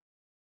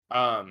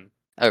 Oh,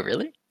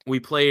 really?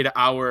 We played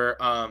our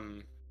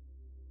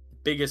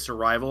biggest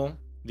rival,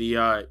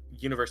 the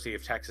University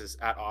of Texas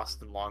at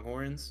Austin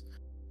Longhorns,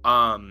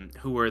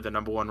 who were the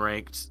number 1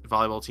 ranked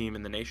volleyball team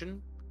in the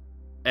nation,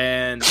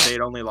 and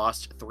they'd only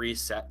lost 3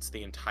 sets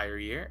the entire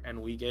year,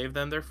 and we gave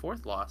them their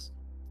 4th loss.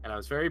 And I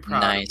was very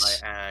proud of my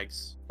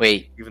Ags.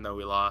 Wait. Even though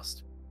we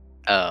lost.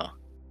 Oh.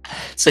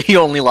 So you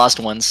only lost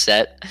 1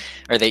 set?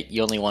 Or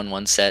you only won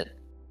 1 set?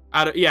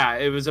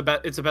 It's a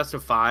best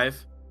of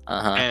 5.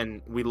 Uh-huh.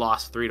 And we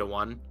lost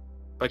 3-1.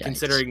 But Yikes.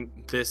 considering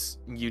this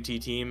UT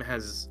team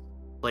has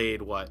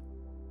played,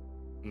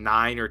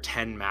 9 or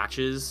 10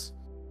 matches?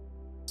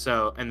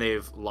 And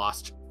they've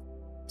lost...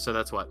 So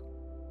that's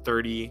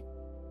 30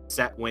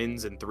 set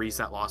wins and 3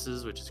 set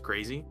losses, which is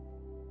crazy.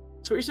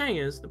 So what you're saying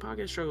is the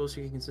podcast struggles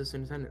to get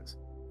consistent attendance.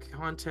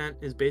 Content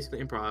is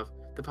basically improv.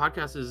 The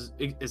podcast is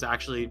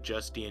actually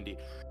just D&D.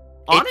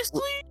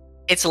 Honestly,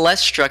 it's less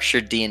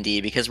structured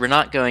D&D because we're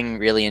not going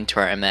really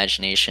into our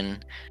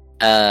imagination.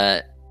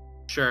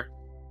 Sure.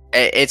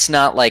 It's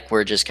not like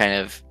we're just kind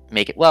of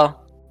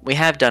we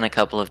have done a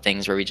couple of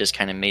things where we just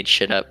kind of made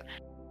shit up,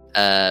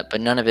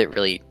 but none of it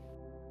really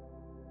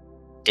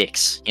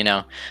sticks.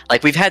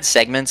 Like we've had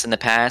segments in the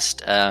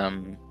past.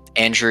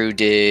 Andrew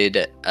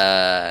did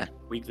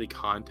weekly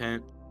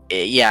content.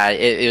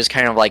 It was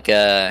kind of like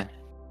the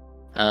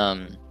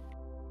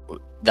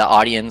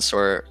audience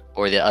or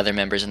the other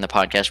members in the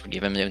podcast would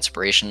give him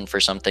inspiration for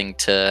something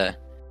to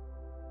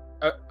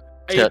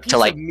piece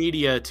of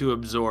media to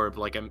absorb,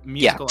 like a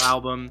musical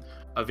album,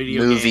 a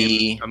video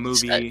movie, game, a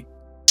movie,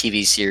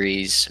 TV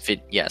series,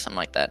 something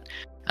like that.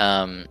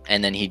 And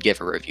then he'd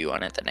give a review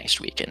on it the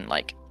next week, and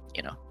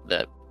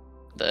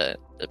the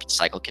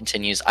cycle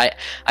continues. I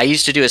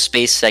used to do a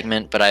space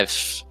segment, but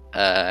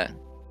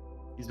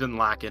he's been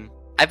lacking.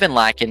 I've been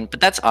lacking, but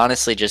that's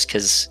honestly just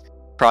because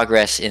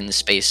progress in the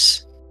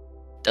space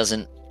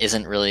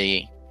isn't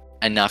really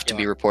enough to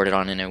be reported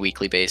on in a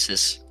weekly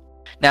basis.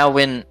 Now,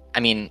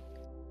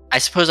 I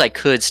suppose I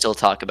could still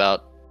talk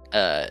about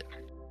uh,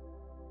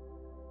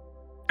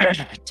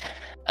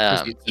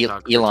 Proceeds to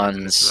talk for 10 minutes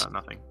Elon's. about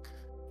nothing.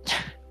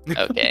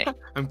 Okay,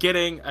 I'm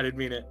kidding. I didn't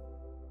mean it.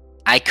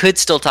 I could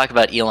still talk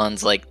about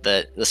Elon's like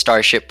the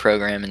Starship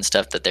program and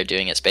stuff that they're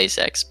doing at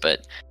SpaceX,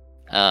 but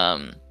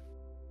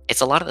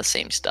it's a lot of the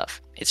same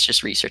stuff. It's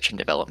just research and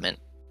development.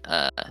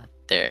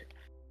 They're,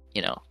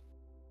 you know,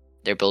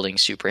 they're building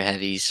super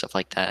heavies, stuff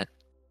like that.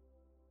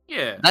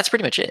 Yeah. That's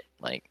pretty much it.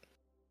 Like,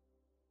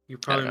 You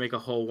probably make a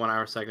whole 1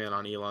 hour segment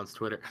on Elon's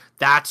Twitter.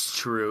 That's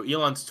true.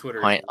 Elon's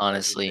Twitter quite is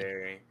honestly,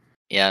 legendary.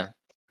 yeah.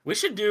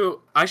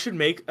 I should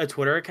make a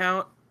Twitter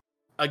account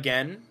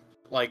again,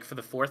 like for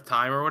the 4th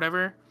time or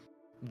whatever,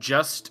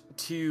 just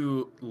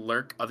to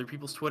lurk other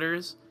people's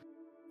Twitters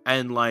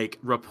and like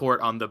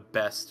report on the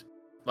best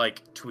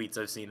like tweets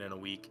I've seen in a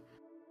week.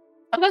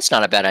 Oh, that's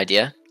not a bad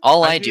idea.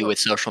 All I do feel- with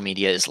social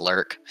media is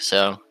lurk,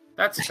 so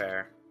That's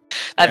fair.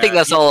 I think Yeah,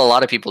 that's all a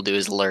lot of people do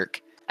is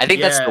lurk. I think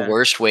that's the Yeah.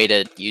 worst way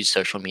to use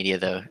social media,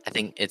 though. I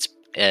think it's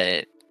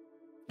the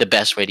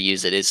best way to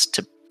use it is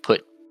to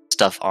put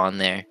stuff on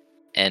there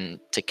and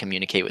to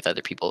communicate with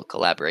other people,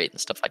 collaborate, and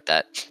stuff like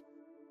that.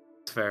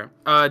 That's fair.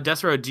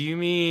 Desro, do you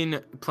mean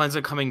plans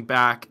on coming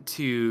back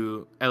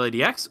to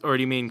LADX, or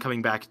do you mean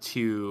coming back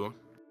to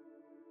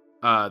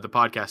the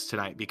podcast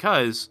tonight?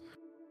 Because,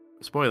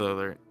 spoiler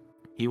alert,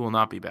 he will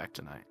not be back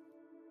tonight.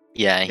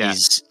 Yeah,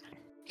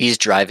 he's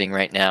driving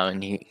right now,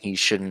 and he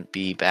shouldn't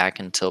be back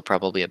until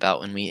probably about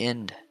when we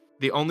end.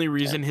 The only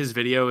reason his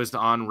video is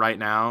on right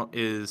now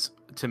is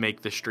to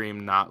make the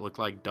stream not look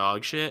like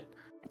dog shit.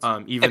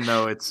 Even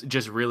though it's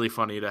just really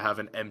funny to have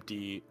an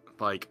empty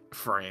like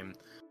frame.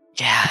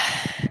 Yeah.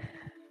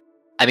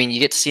 I mean, you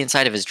get to see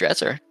inside of his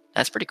dresser.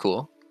 That's pretty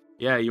cool.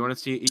 Yeah, you want to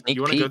see? Sneak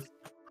You want to peek. go?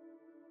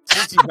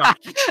 Since he's not,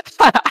 Do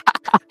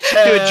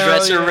a Hell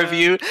dresser yeah.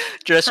 review.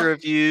 Dresser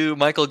review.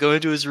 Michael, go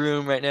into his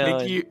room right now.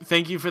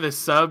 thank you for the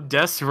sub,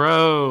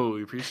 Desro.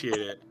 We appreciate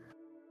it.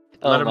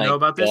 Let him my know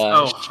about this.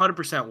 gosh. Oh,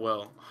 100%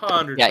 will.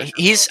 100%.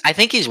 Yeah, I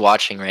think he's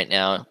watching right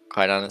now,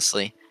 quite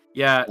honestly.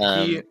 Yeah,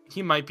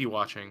 he might be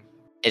watching.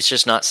 It's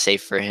just not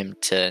safe for him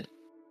to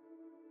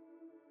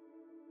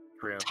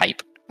True.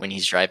 type when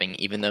he's driving,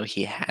 even though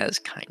he has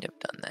kind of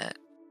done that.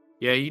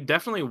 Yeah, he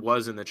definitely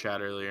was in the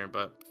chat earlier,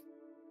 but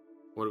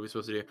what are we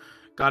supposed to do?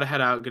 Gotta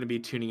head out. Gonna be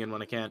tuning in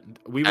when I can.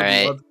 We would All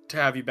right. love to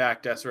have you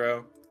back,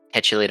 Desro.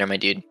 Catch you later, my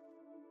dude.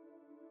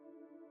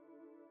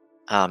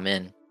 Oh,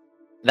 man.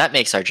 That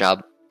makes our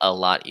job a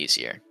lot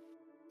easier,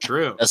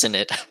 True. doesn't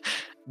it?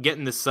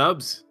 Getting the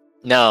subs.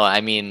 No, I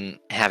mean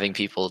having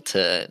people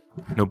to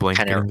No blame.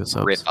 kind of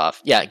rip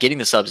off. Yeah, getting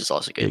the subs is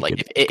also good. Yeah, Like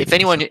getting if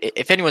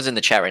the anyone's in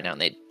the chat right now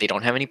and they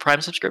don't have any Prime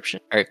subscription,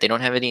 or if they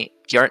don't have any,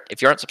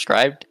 if you aren't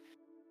subscribed,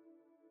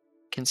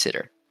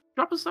 consider.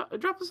 Drop a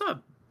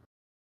sub.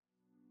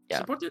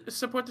 Yeah.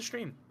 Support the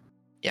stream.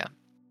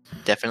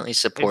 Definitely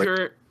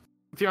support.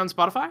 If you're on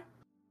Spotify,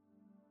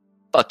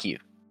 Fuck you.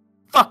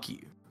 fuck you.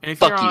 And if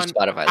Fuck you're you, on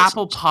Spotify.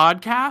 Apple listeners.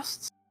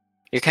 Podcasts,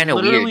 You're kind of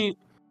weird. literally,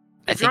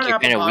 I if you're think on you're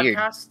Apple kind of weird.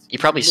 Podcasts, You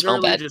probably smell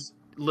literally bad.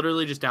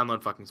 Literally just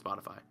download fucking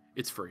Spotify.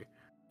 It's free.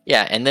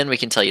 Yeah, and then we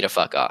can tell you to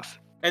fuck off.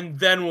 And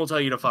then we'll tell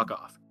you to fuck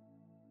off.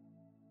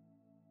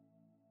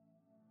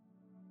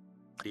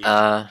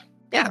 The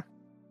Yeah.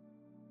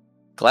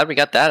 Glad we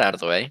got that out of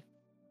the way.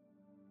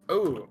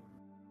 Oh,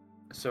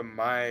 so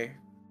I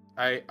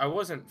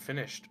wasn't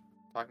finished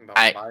talking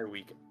about my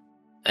week,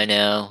 I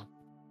know.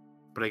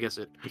 but I guess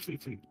it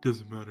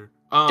doesn't matter.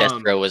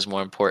 Death Row was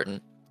more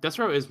important. Death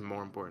Row is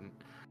more important.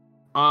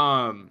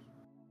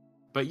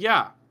 But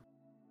yeah,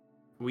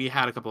 we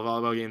had a couple of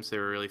volleyball games. They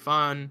were really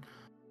fun.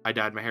 I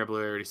dyed my hair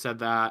blue. I already said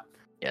that.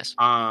 Yes.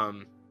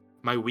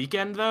 My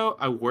weekend though,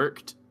 I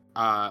worked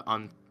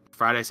on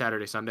Friday,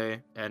 Saturday,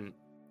 Sunday, and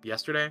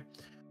yesterday.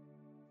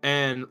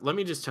 And let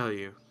me just tell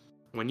you,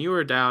 when you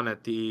were down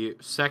at the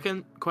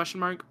second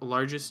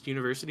largest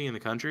university in the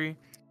country,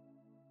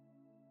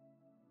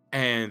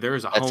 and there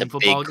is a That's home a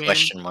football big game,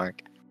 question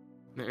mark.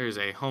 there is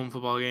a home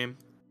football game,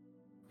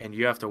 and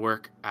you have to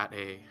work at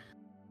a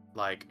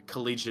like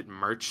collegiate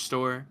merch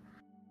store.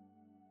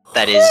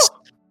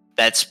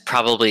 That's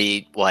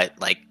probably what,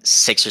 like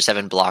 6 or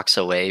 7 blocks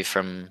away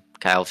from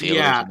Kyle Field.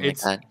 Yeah, or something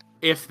it's like that.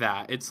 if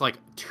that. It's like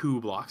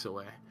 2 blocks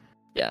away.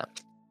 Yeah.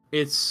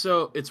 It's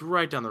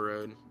right down the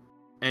road,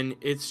 and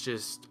it's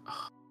just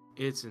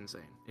it's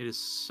insane. It is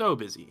so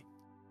busy,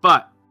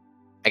 but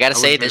I gotta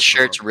say, was this there for-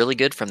 shirt's really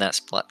good from that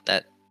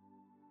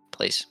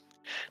place.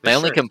 the My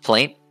only shirt-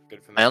 complaint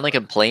good for My that. only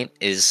complaint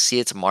is, see,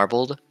 it's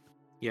marbled.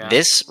 Yeah.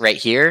 This right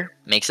here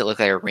makes it look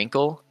like a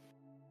wrinkle,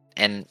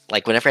 and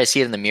like whenever I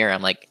see it in the mirror,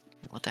 I'm like,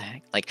 what the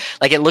heck? Like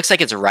it looks like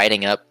it's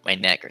riding up my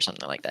neck or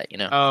something like that, you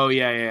know? Oh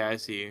yeah, I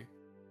see you.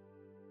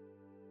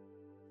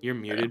 You're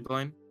muted,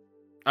 Blaine.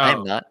 Oh,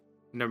 I'm not.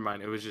 never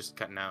mind. It was just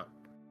cutting out.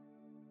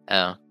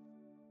 Oh,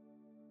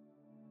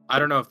 I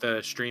don't know if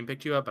the stream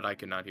picked you up, but I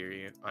could not hear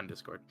you on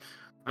Discord.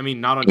 I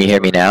mean, not on. can you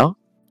hear me Discord.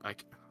 now?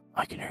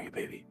 I can hear you,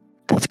 baby.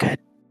 That's good.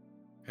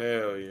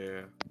 Hell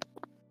yeah.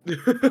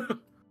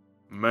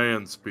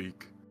 Man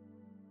speak.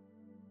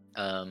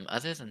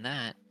 Other than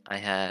that, I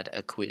had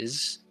a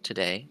quiz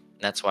today.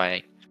 That's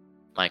why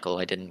Michael.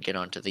 I didn't get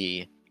onto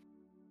the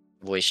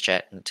voice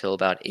chat until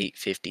about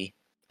 8:50.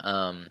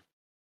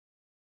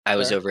 I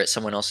was Fair. over at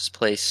someone else's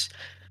place,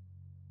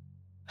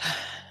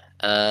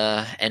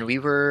 and we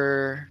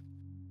were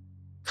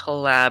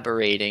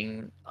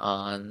collaborating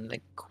on the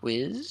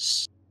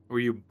quiz. Were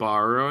you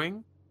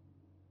borrowing?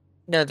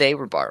 No, they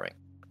were borrowing,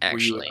 Were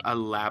you actually.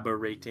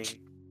 elaborating?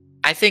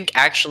 I think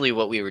actually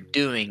what we were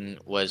doing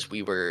was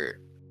we were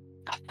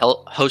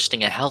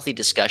hosting a healthy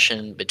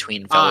discussion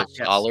between fellow Yes.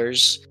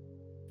 scholars.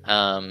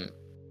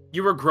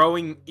 You were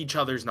growing each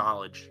other's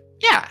knowledge.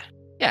 Yeah,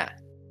 yeah.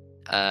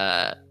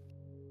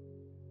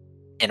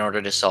 In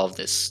order to solve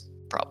this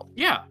problem,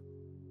 Yeah.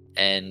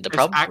 and the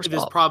problem was This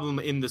solved. problem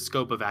in the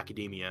scope of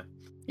academia.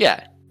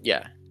 Yeah,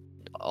 yeah,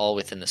 all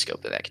within the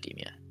scope of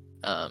academia.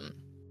 And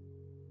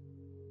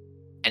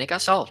it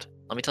got solved.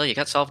 Let me tell you, it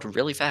got solved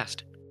really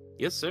fast.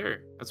 Yes,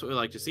 sir. That's what we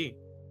like to see.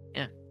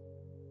 Yeah.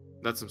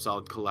 That's some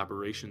solid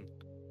collaboration.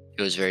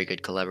 It was very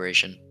good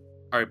collaboration.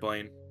 All right,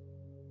 Blaine.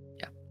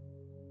 Yeah.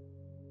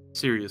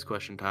 Serious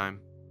question time.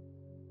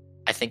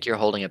 I think you're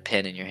holding a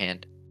pen in your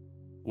hand.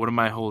 What am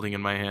I holding in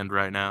my hand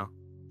right now?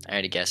 I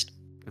already guessed.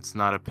 It's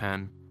not a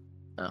pen.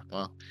 Oh,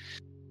 well.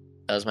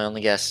 That was my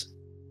only guess.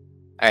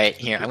 Alright,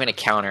 here, I'm gonna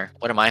counter.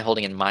 What am I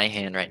holding in my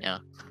hand right now?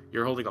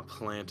 You're holding a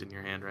plant in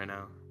your hand right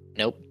now.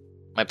 Nope.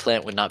 My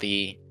plant would not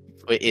be...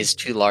 It is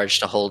too large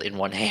to hold in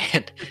one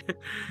hand.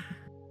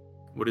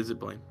 What is it,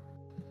 Blaine?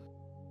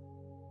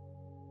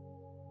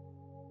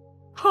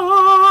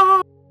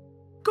 Ah,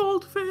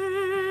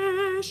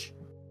 goldfish!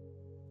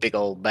 Big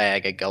old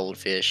bag of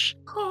goldfish.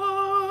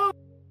 Ah,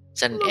 Is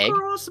that an egg?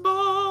 lacrosse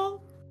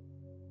ball!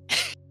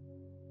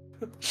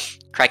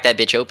 Crack that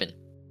bitch open.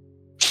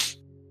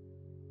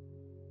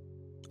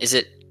 Is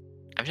it...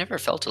 I've never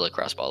felt a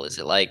lacrosse ball. Is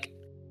it like...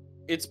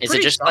 It's Is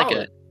pretty it just solid. like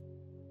a...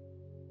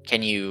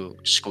 Can you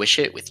squish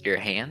it with your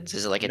hands?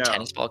 Is it like a No,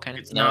 tennis ball kind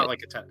of? It's not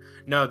like a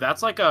No,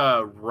 that's like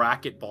a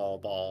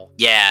racquetball ball.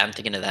 Yeah, I'm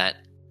thinking of that.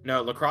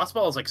 No, lacrosse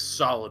ball is like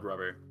solid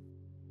rubber.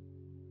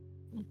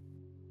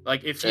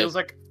 Like it feels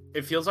like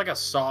a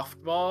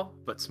softball,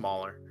 but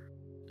smaller.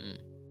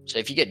 So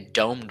if you get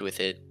domed with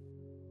it,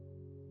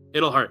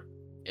 It'll hurt.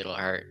 it'll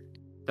hurt.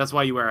 That's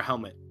why you wear a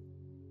helmet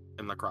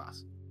in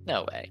lacrosse.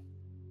 No way.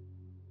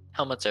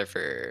 Helmets are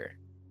for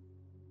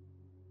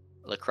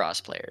lacrosse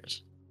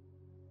players.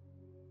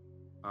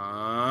 Oh,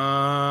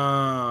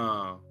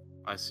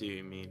 I see what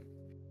you mean.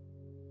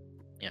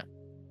 Yeah.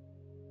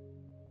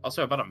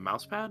 Also, I bought a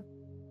mouse pad.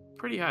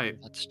 Pretty high.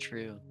 That's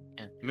true.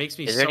 Yeah. It makes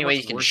me. Is there so any way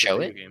much you can worse at show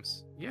video it?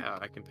 Games. Yeah,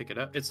 I can pick it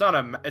up. It's not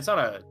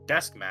a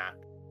desk mat.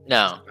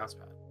 No. It's a mouse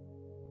pad.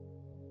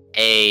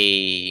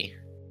 A.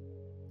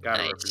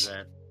 Gotta Nice.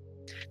 represent.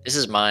 This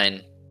is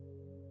mine.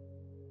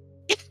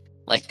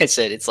 Like I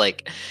said, it's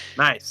like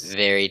Nice.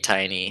 very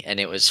tiny, and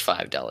it was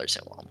 $5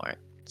 at Walmart.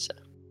 So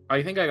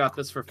I think I got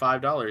this for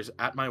 $5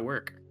 at my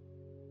work.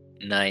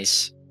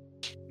 nice.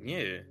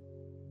 Yeah.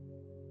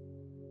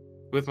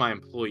 With my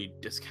employee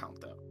discount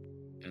though.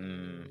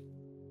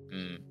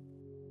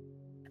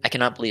 I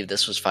cannot believe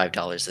this was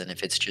 $5 then.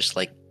 If it's just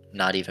like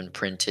not even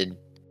printed.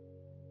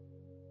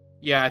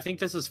 Yeah, I think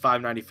this is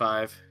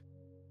 $5.95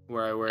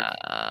 where I work.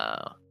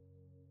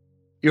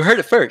 You heard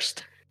it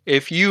first.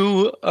 If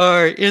you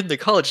are in the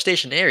College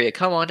Station area,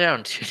 come on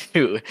down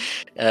to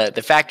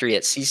the factory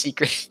at CC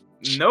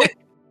Green. Nope.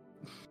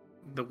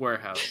 The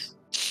warehouse.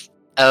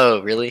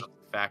 Oh, really?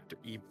 Factory.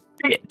 You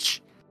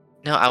bitch.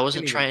 No, I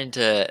wasn't Anyway. trying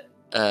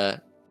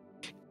to.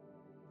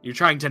 You're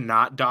trying to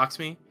not dox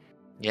me?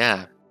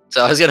 Yeah.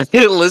 So I was gonna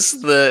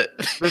list the.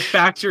 The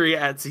factory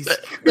at CC.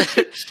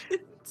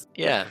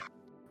 Yeah.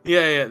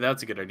 Yeah,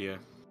 that's a good idea.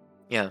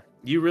 Yeah.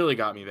 You really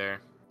got me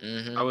there.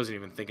 Mm-hmm. I wasn't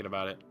even thinking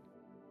about it.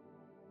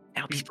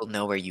 Now people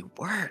know where you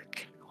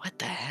work. What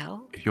the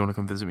hell? If you want to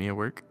come visit me at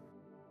work,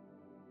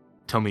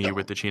 tell me you're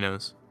with the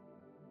Chinos.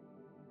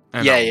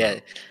 Yeah.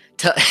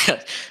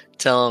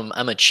 Tell him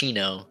I'm a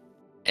Chino,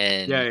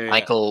 and Yeah.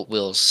 Michael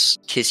will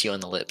kiss you on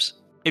the lips.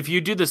 If you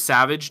do the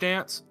savage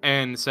dance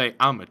and say,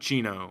 I'm a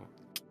Chino,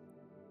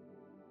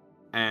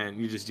 and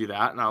you just do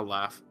that, and I'll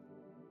laugh.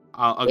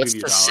 I'll What's give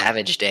you the $1.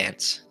 savage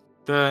dance?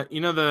 The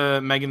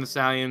Megan Thee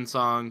Stallion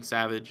song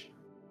Savage?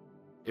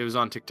 It was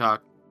on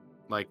TikTok.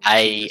 Like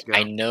I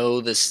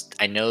know this.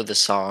 I know the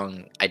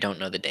song. I don't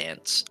know the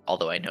dance.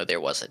 Although I know there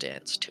was a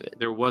dance to it.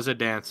 There was a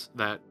dance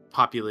that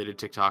populated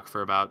TikTok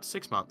for about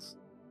 6 months.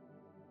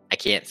 I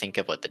can't think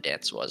of what the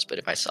dance was, but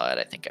if I saw it,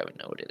 I think I would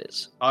know what it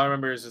is. All I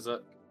remember is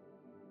a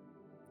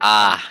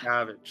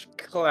savage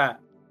clap.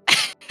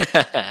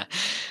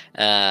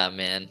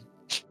 Man,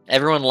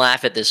 everyone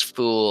laugh at this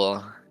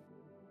fool.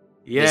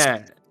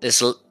 Yeah,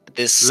 This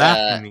laugh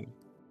at me.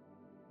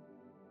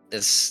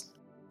 this.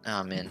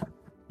 Oh man,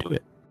 Do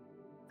it.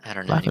 I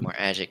don't know Laugh any more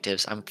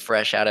adjectives. I'm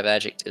fresh out of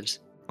adjectives.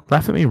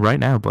 Laugh at me right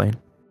now, Blaine.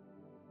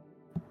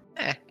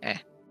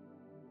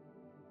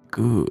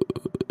 Good.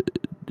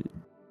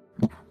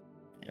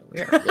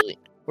 Yeah,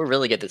 we're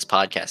really good at this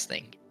podcast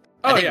thing.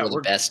 I think we're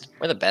the best.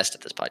 We're the best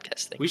at this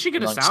podcast thing. We should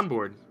get a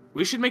soundboard.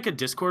 We should make a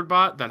Discord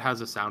bot that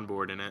has a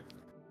soundboard in it.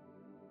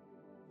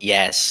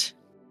 Yes.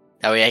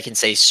 That way I can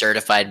say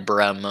certified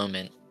bruh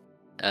moment.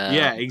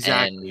 Yeah,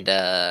 exactly.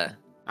 And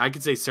I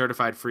could say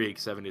certified freak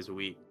 7 days a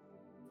week.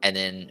 and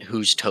then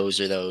whose toes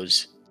are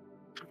those?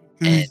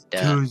 Whose And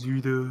toes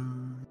are those?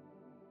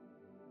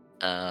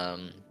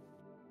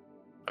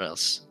 what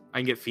else? I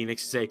can get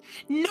Phoenix to say,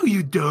 "No,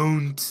 you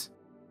don't."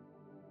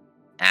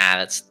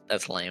 That's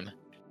lame.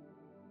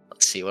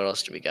 Let's see, what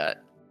else do we got?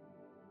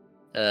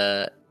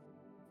 Uh,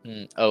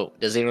 oh,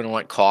 does anyone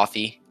want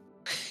coffee?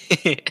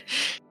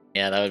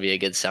 Yeah, that would be a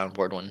good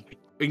soundboard one.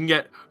 We can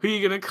get, who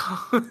you gonna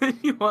call?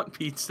 You want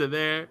pizza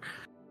there?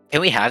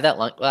 Can we have that?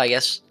 Well, I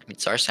guess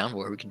it's our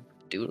soundboard. We can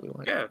do what we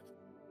want. Yeah.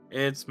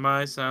 It's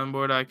my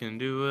soundboard. I can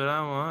do what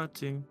I want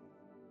to.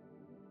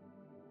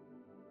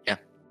 Yeah.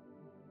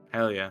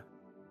 Hell yeah.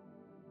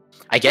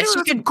 I guess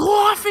you Anyone could.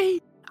 want some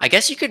coffee. I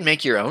guess you could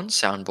make your own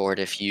soundboard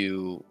if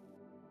you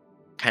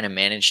kind of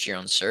managed your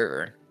own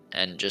server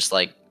and just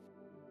like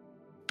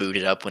boot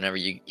it up whenever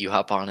you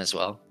hop on as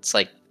well. It's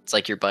like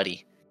your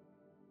buddy.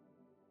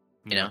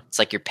 You know, it's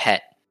like your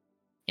pet.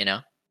 You know.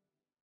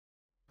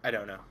 I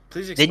don't know.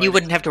 Please explain. Then you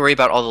wouldn't have to worry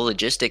about all the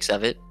logistics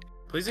of it.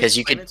 Please 'cause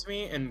you explain could- it to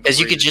me. And Because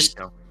you could just.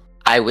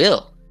 I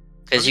will.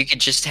 Because you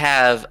could just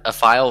have a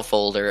file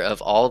folder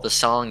of all the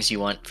songs you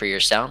want for your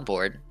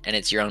soundboard, and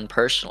it's your own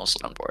personal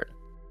soundboard.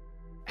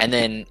 And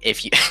then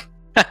if you,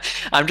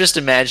 I'm just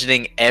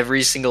imagining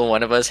every single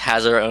one of us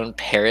has our own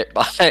parrot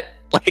bot,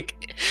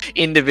 like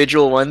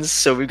individual ones.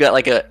 So we got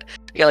like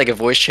a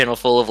voice channel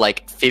full of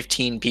like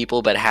 15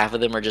 people, but half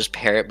of them are just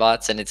parrot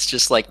bots, and it's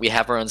just like we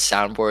have our own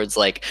soundboards,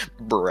 like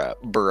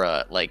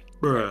bruh, like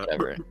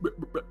whatever.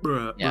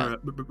 Yeah.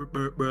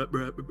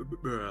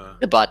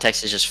 The bot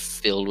text is just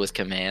filled with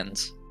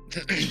commands.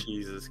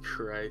 Jesus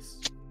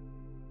Christ.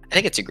 I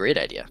think it's a great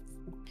idea.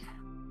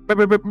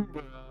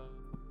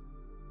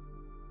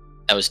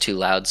 That was too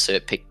loud, so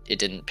it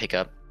didn't pick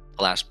up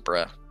the last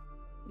bruh.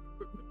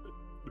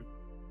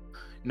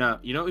 No,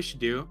 you know what we should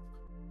do?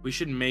 We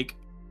should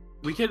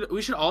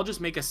all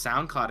just make a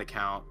SoundCloud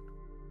account.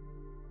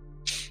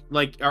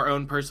 Like our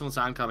own personal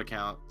SoundCloud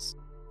accounts,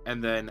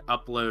 and then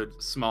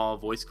upload small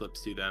voice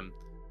clips to them.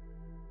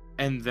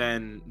 And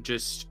then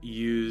just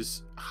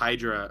use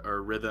Hydra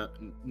or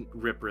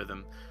Rip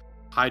Rhythm,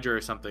 Hydra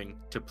or something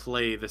to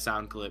play the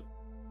sound clip.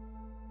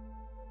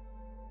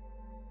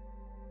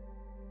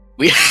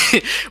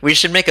 We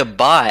should make a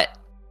bot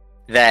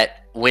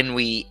that when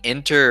we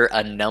enter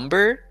a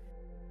number,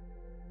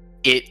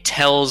 it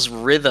tells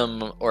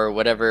Rhythm or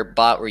whatever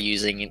bot we're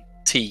using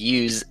to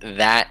use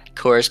that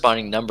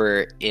corresponding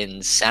number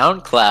in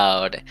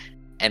SoundCloud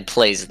and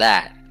plays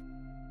that.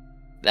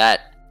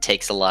 That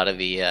takes a lot of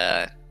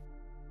the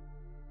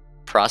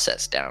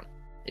process down.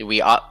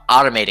 We're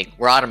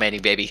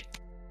automating, baby.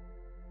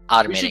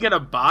 Automating. We should get a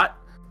bot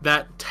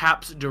that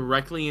taps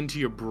directly into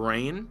your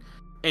brain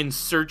and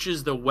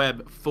searches the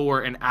web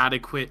for an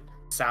adequate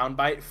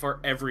soundbite for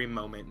every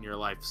moment in your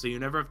life, so you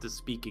never have to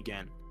speak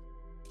again.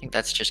 I think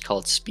that's just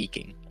called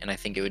speaking, and I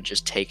think it would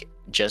just take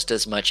just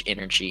as much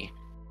energy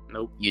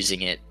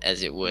using it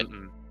as it would.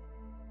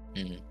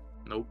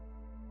 Nope.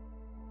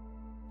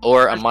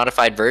 Or a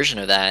modified version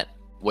of that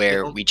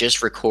where we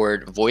just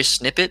record voice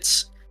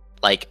snippets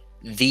like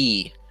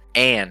the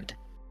and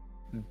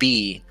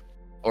be,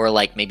 or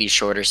like maybe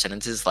shorter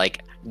sentences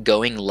like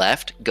going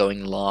left,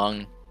 going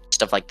long,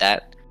 stuff like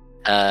that.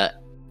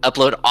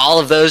 Upload all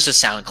of those to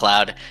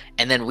SoundCloud,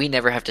 and then we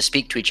never have to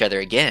speak to each other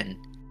again.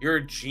 You're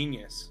a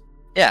genius.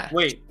 Yeah.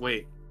 Wait.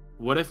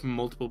 What if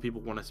multiple people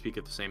want to speak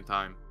at the same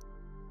time?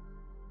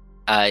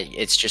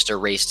 It's just a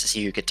race to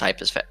see who could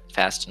type as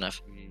fast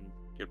enough.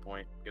 Good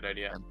point. Good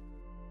idea.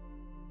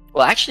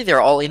 Well, actually,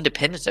 they're all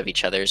independent of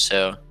each other,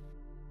 so.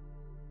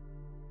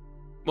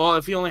 Well,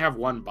 if you only have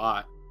one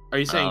bot, are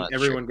you saying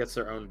everyone gets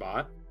their own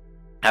bot?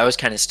 I was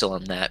kind of still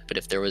on that, but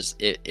if there was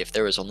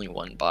only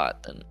one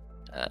bot, then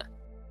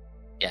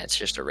yeah, it's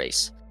just a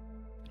race.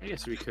 I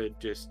guess we could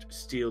just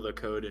steal the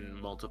code and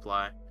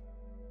multiply.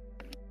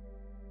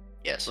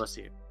 Yes. Bless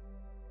you.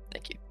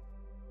 Thank you.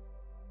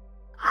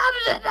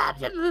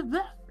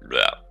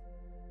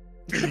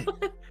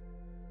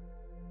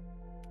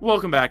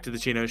 Welcome back to the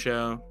Chino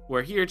Show.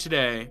 We're here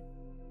today.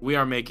 We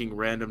are making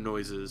random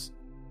noises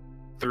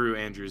through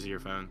Andrew's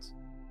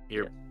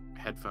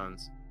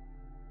headphones.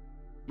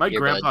 My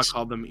grandpa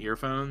called them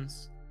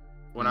earphones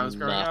when I was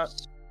growing up.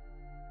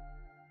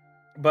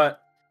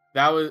 But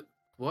that was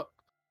what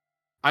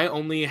I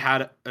only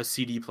had a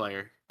CD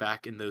player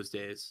back in those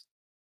days.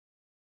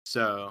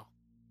 So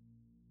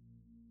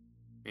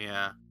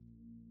yeah.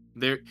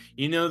 There,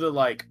 you know, the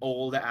like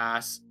old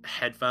ass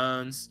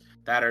headphones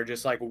that are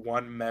just like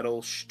one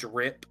metal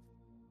strip,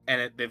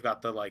 and they've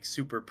got the like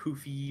super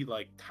poofy,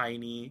 like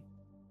tiny,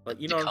 like,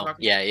 you know what I'm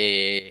talking about?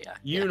 Yeah.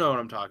 You know what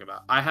I'm talking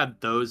about. I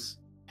had those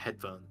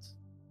headphones,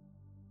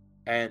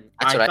 and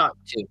that's I thought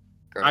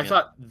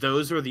thought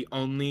those were the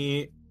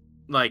only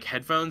like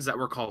headphones that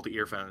were called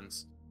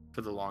earphones for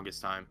the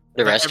longest time.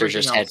 The rest are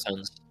just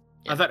headphones.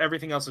 Yeah. I thought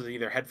everything else was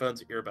either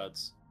headphones or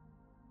earbuds.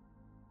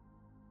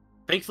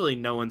 Thankfully,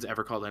 no one's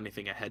ever called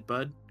anything a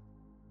headbud,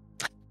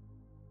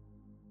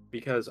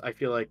 because I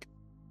feel like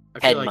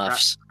I Head feel like that.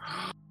 muffs.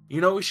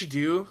 You know what we should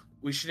do?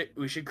 We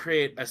should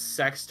create a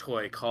sex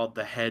toy called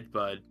the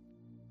Headbud.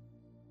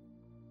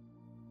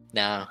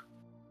 No.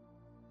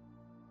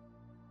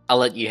 I'll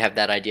let you have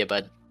that idea,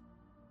 bud.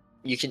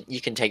 You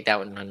can take that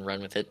one and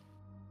run with it.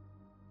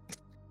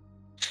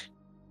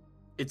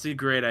 It's a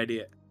great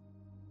idea.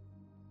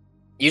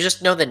 You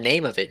just know the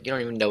name of it. You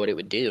don't even know what it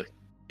would do.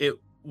 It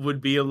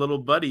would be a little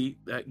buddy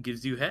that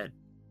gives you head.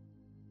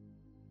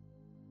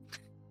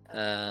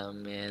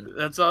 Man.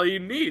 That's all you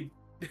need.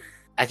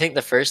 I think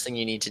the first thing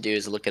you need to do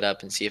is look it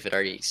up and see if it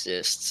already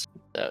exists.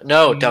 So,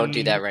 no, don't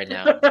do that right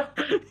now.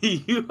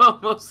 You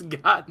almost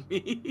got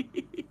me.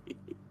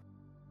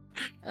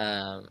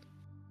 Um,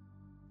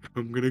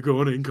 I'm gonna go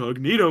on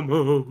incognito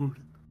mode.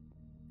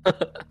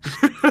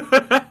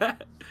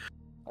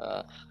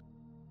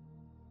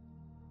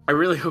 I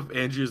really hope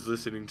Andrew's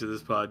listening to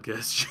this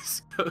podcast.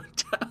 Just go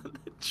down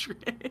the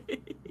drain.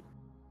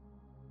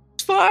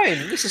 It's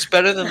fine. This is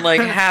better than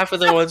like half of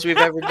the ones we've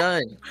ever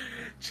done.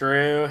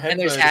 True. And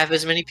there's half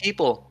as many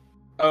people.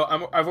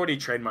 Oh, I've already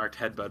trademarked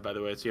Headbud, by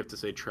the way, so you have to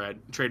say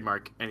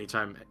trademark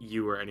anytime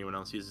you or anyone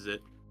else uses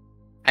it.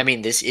 I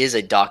mean, this is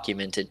a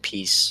documented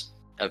piece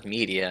of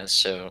media,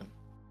 so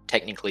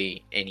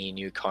technically any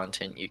new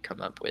content you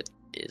come up with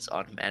is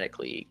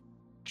automatically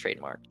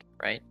trademarked,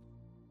 right?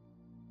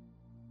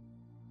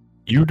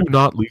 You do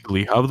not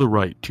legally have the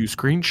right to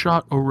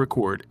screenshot or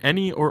record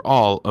any or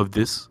all of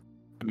this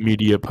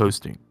media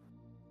posting.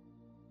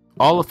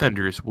 All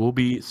offenders will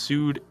be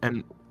sued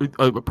and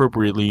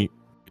appropriately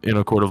in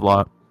a court of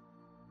law.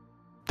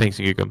 Thanks,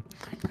 Giga.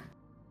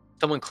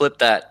 Someone clip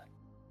that.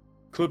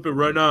 Clip it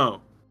right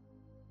now.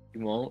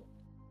 You won't?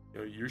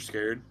 You're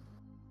scared.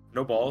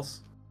 No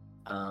balls.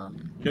 No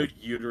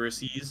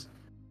uteruses.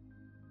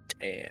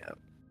 Damn.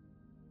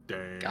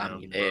 Damn. Got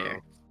me there. Bro.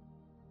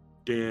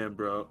 Damn,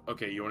 bro.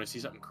 Okay, you want to see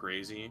something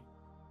crazy?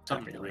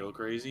 Something really. real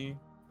crazy?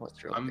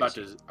 What's real I'm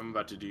crazy?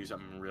 about to do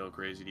something real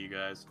crazy to you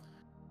guys.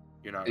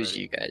 You're not Who's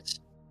ready. you guys?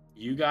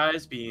 You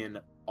guys being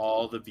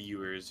all the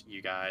viewers,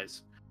 you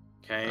guys.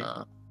 Okay?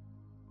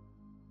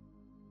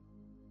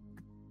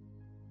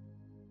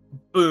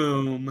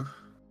 Boom.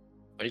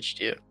 What did you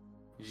do?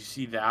 Did you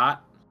see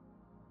that?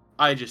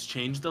 I just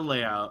changed the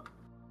layout.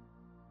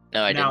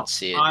 No, I Now, didn't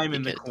see it. I'm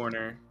in the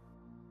corner.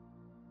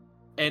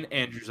 And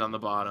Andrew's on the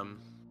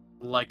bottom.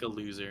 Like a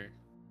loser.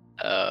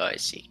 Oh, I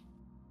see.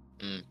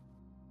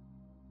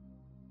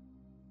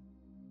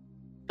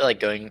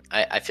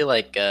 I feel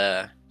like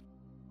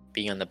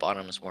being on the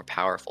bottom is more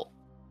powerful.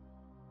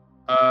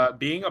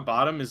 Being a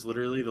bottom is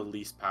literally the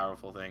least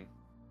powerful thing.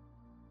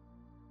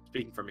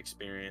 Speaking from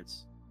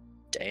experience.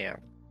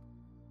 Damn.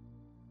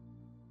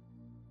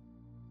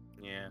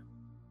 Yeah.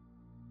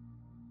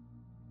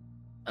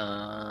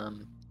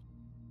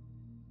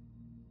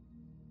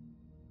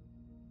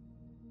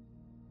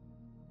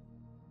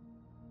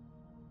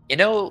 You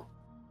know.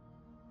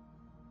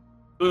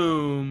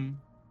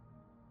 Boom.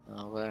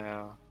 Oh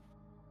wow.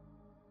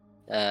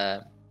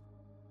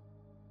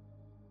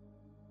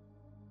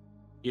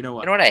 You know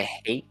what? You know what I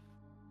hate?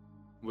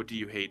 What do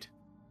you hate?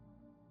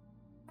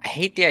 I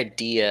hate the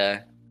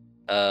idea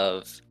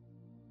of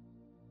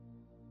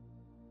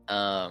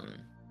I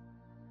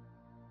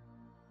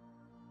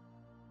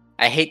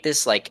hate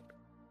this like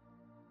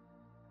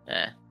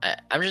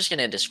I'm just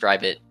gonna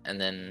describe it and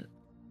then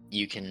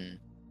you can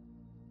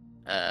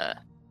try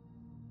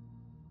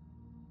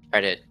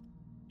to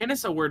And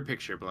it's a word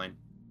picture, Blaine.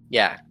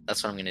 yeah,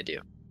 that's what I'm gonna do.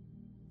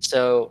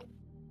 So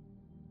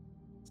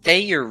say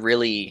you're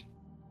really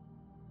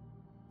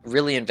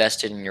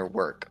invested in your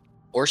work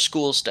or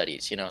school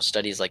studies,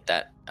 studies like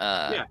that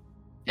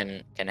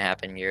can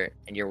happen.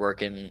 You're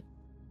working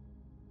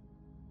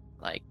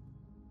like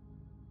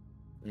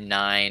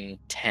 9,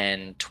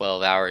 10,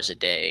 12 hours a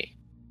day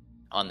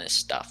on this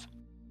stuff.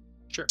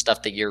 Sure.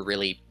 Stuff that you're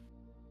really,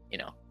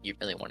 you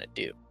really want to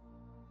do.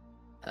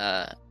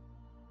 I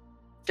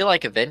feel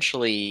like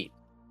eventually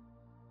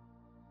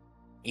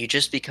you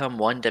just become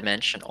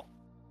one-dimensional.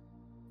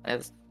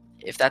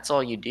 If that's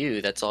all you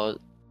do, that's all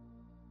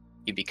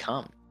you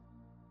become.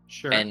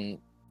 Sure. And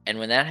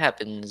when that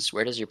happens,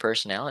 where does your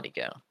personality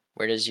go?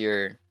 Where does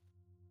your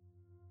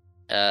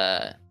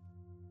where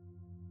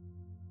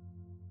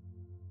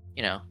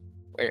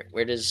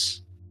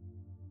does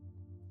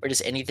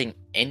anything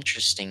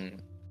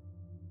interesting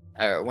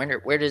or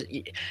where does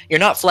you're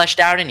not fleshed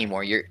out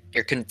anymore.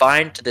 You're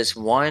confined to this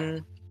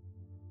one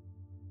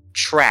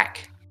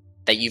track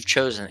that you've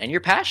chosen and you're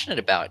passionate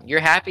about. You're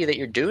happy that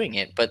you're doing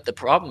it, but the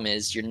problem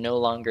is you're no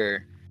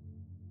longer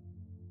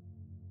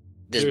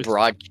this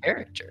broad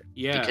character.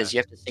 Yeah. Because you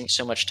have to sink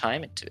so much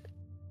time into it.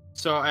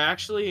 So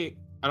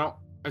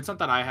it's not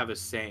that I have a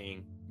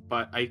saying,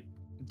 but I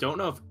don't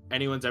know if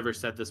anyone's ever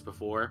said this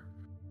before,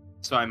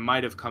 so I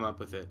might have come up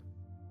with it.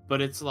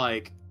 But it's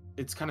like,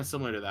 it's kind of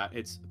similar to that.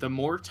 It's the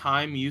more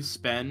time you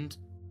spend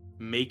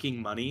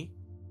making money,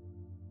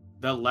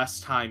 the less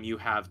time you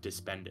have to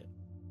spend it.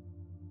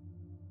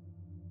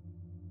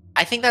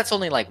 I think that's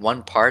only like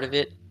one part of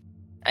it.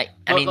 I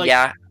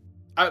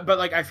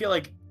feel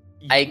like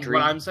I agree.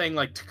 What I'm saying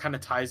like kind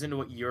of ties into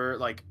what you're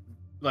like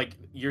like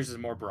yours is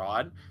more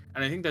broad,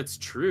 and I think that's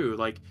true.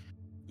 Like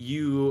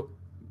you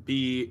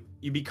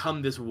you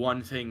become this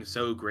one thing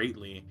so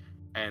greatly,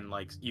 and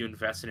like you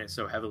invest in it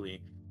so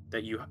heavily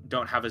that you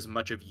don't have as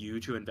much of you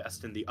to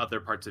invest in the other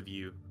parts of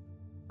you,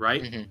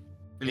 right? Hmm.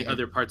 In the Hmm.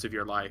 other parts of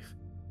your life.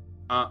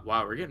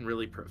 Wow, we're getting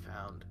really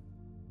profound.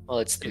 Well,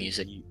 it's the Getting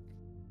music. deep,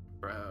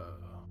 bro.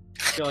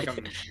 I feel like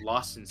I'm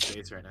lost in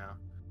space right now.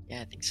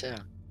 Yeah, I think so.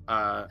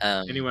 Uh,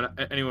 Um,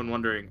 anyone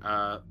wondering?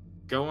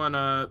 Go on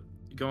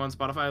go on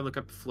Spotify, look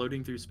up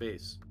 "Floating Through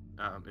Space"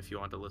 if you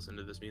want to listen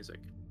to this music.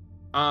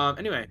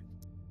 Anyway,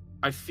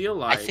 I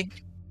feel I like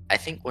think I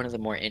think one of the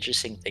more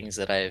interesting things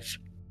that I've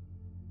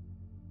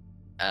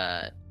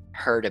uh,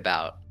 heard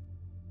about,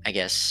 I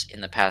guess,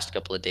 in the past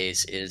couple of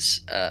days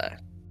is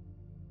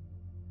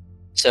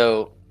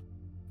so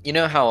you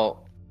know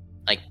how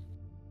like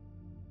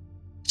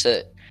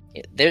so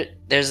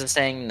there's a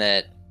saying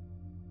that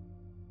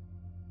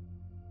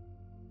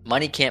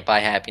money can't buy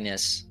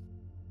happiness,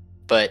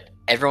 but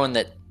everyone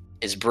that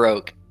is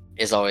broke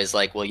is always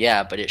like, well,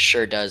 yeah, but it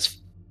sure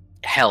does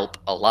help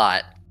a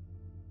lot.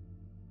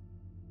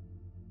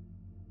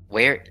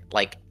 Where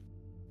like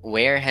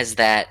where has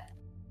that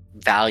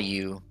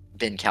value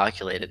been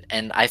calculated?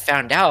 And I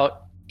found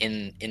out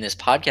in this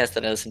podcast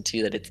that I listened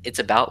to that it's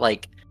about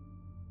like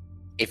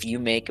if you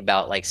make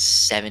about like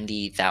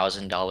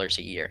 $70,000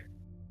 a year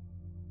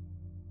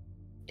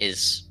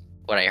is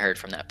what I heard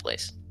from that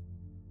place.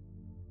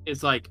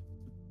 it's like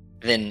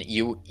Then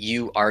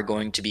you are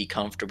going to be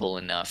comfortable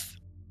enough.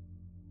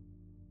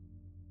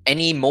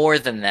 Any more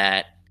than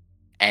that,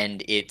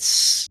 and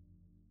it's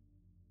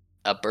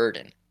a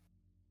burden.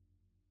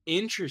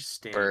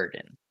 interesting.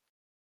 Burden.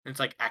 It's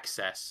like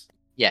excess.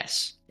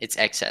 Yes, it's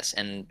excess,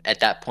 and at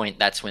that point,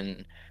 that's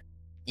when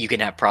you can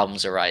have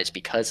problems arise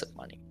because of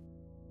money.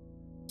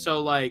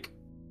 So like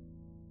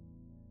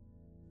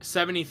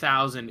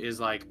 70,000 is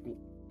like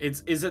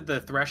it's is it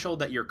the threshold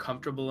that you're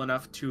comfortable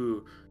enough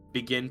to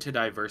begin to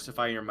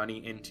diversify your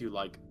money into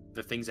like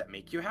the things that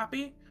make you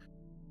happy?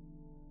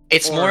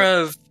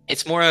 Or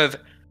It's more of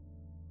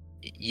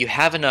you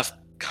have enough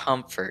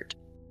comfort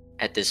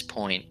at this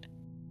point.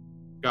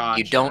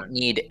 You don't gotcha.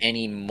 need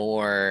any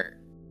more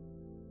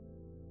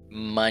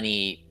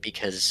money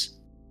because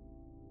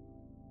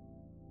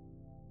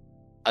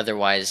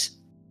otherwise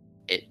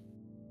it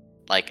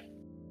like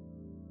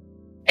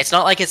it's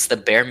not like it's the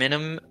bare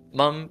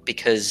minimum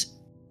because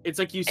It's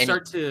like any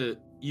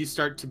you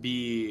start to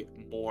be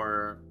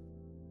more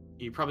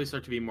you probably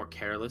start to be more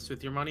careless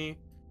with your money,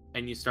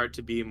 and you start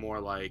to be more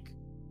like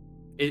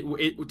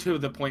it to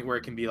the point where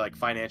it can be like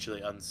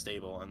financially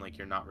unstable, and like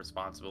you're not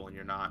responsible and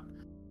you're not.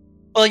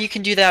 well, you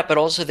can do that, but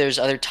also there's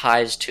other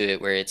ties to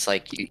it where it's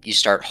like you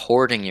start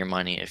hoarding your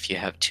money if you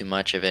have too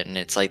much of it, and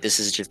it's like this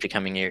is just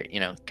becoming your,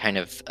 kind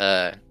of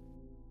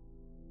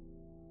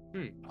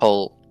Hmm.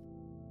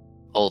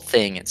 whole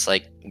thing. It's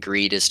like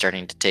greed is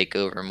starting to take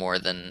over more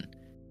than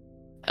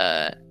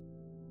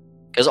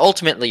because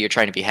ultimately you're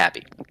trying to be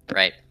happy,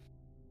 right?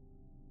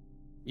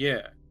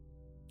 Yeah.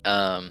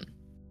 Um,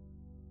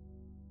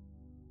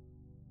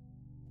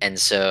 and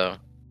so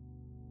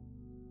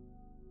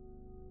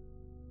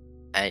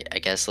I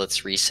guess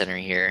let's recenter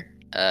here.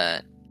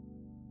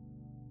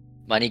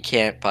 Money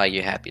can't buy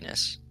you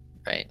happiness,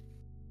 right?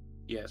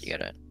 You Yes.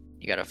 gotta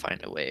you gotta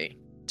find a way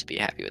to be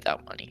happy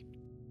without money.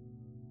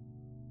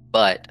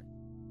 But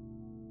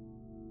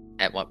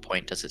at what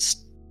point does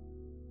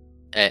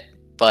it?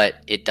 But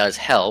it does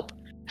help.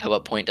 At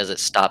what point does it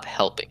stop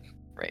helping?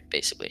 Right,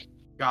 basically.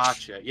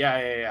 Gotcha. Yeah,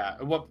 yeah, yeah.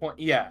 At what point?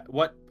 Yeah.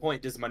 What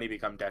point does money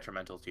become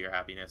detrimental to your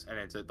happiness? And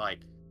it's at like,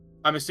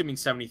 I'm assuming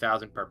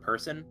 70,000 per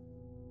person.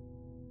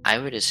 I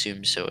would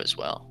assume so as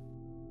well.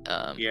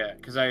 Um, Yeah,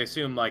 because I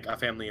assume like a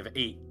family of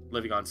 8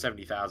 living on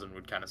 70,000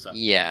 would kind of suck.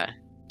 yeah,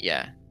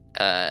 yeah.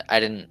 I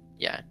didn't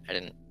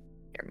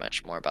hear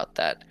much more about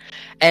that.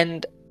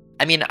 And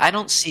I mean, I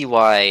don't see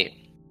why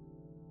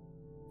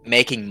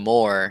making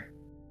more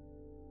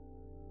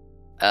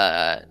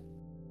uh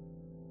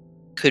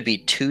could be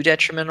too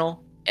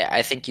detrimental.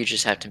 I think you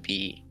just have to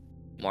be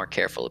more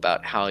careful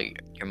about how your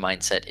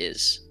mindset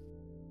is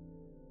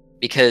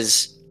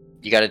because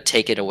you got to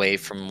take it away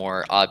from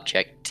more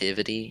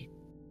objectivity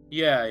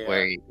Yeah,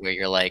 where yeah. where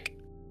you're like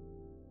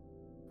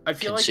I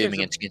feel like there's consuming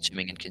a and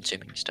consuming and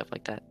consuming stuff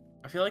like that.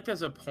 I feel like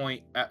there's a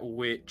point at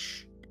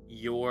which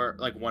your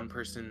like one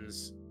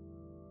person's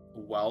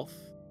wealth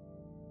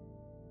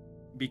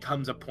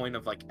becomes a point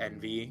of like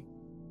envy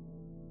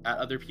at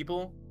other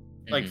people,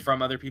 like Hmm.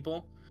 from other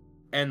people,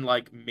 and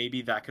like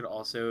maybe that could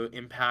also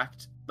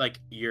impact like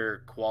your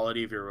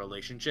quality of your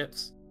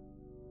relationships,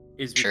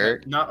 is because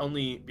Sure. not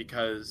only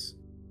because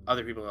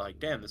other people are like,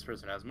 damn, this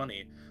person has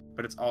money,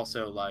 but it's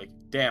also like,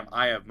 damn,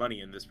 I have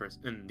money and this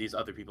person and these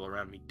other people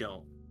around me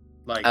don't.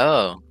 Like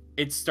Oh,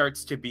 it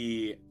starts to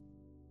be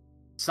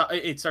so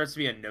it starts to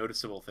be a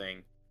noticeable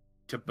thing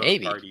to both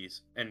maybe.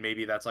 parties, and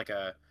maybe that's like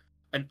a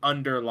an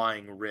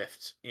underlying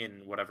rift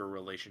in whatever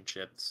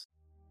relationships.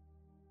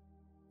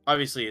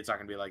 Obviously, it's not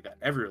going to be like that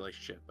in every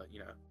relationship, but you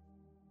know.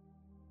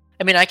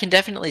 I mean, I can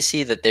definitely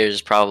see that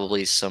there's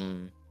probably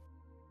some.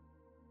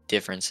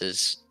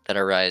 differences that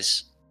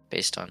arise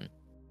based on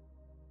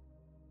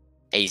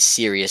a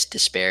serious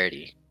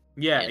disparity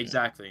Yeah, in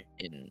exactly.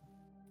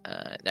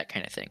 that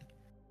kind of thing.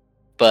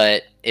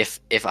 But if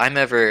I'm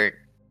ever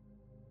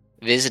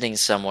visiting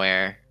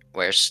somewhere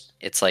where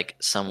it's like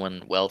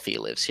someone wealthy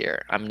lives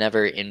here, I'm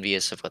never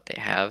envious of what they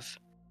have.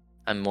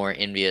 I'm more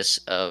envious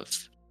of,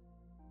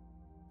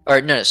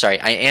 or no, sorry,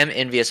 I am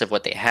envious of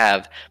what they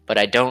have, but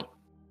I don't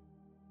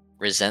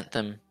resent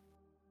them,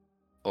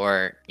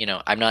 or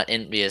I'm not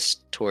envious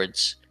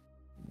towards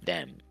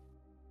them.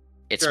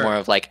 It's more Sure.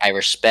 of like I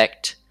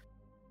respect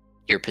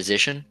your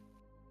position.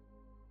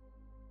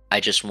 I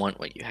just want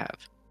what you have.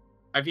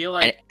 I feel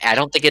And like I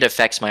don't think it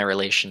affects my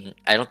relation.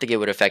 I don't think it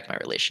would affect my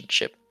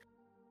relationship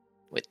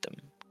with them,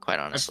 quite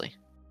I, f- honestly.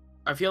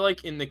 I feel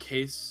like in the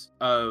case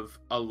of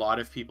a lot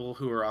of people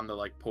who are on the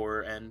like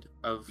poorer end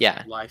of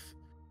Yeah. life,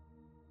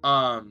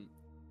 um,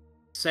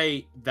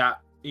 say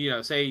that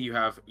say you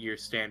have your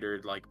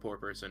standard like poor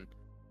person,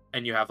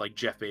 and you have like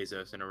Jeff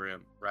Bezos in a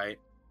room, right?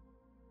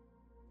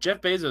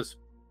 Jeff Bezos,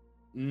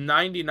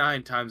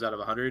 99 times out of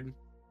 100,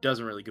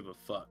 doesn't really give a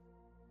fuck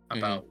Hmm.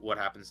 about what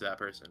happens to that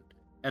person.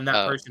 And that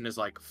Oh, person is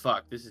like,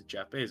 fuck, this is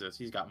Jeff Bezos.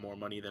 He's got more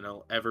money than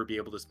he'll ever be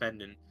able to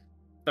spend in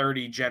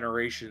 30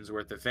 generations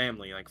worth of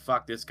family. Like,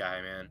 fuck this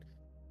guy, man.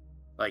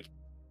 Like,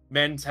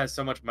 Men's has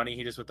so much money,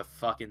 he just went to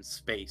fucking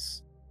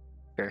space.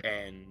 sure.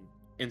 And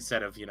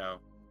instead of,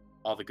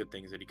 all the good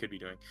things that he could be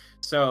doing.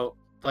 So,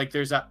 like,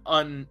 there's that,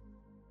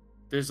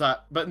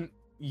 but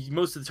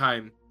most of the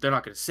time, they're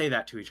not going to say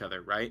that to each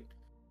other, right?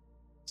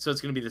 So it's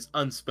going to be this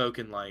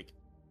unspoken, like,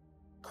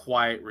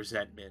 quiet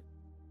resentment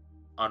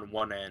on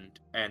one end,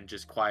 and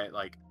just quiet,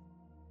 like,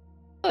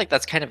 I feel like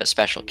that's kind of a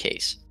special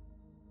case,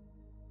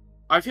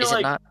 I feel is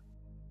it like not?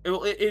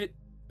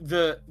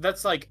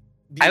 that's like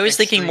I the was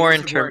thinking more extremes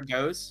in of where terms, it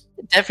goes.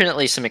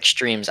 definitely some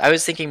extremes. I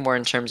was thinking more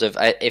in terms of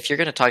if you're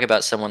going to talk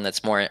about someone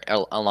that's more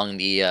along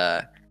the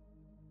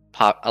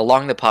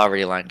along the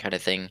poverty line kind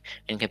of thing,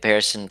 in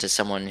comparison to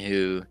someone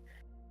who,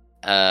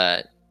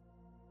 uh,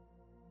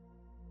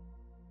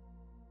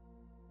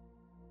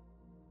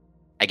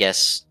 I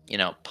guess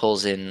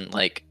pulls in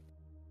like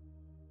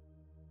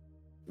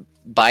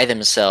by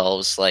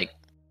themselves like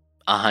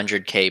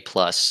 100K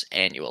plus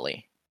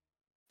annually.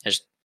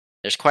 There's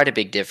there's quite a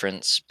big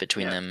difference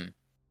between Yeah. them,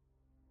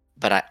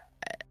 but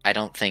I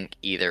don't think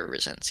either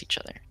resents each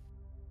other.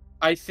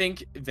 I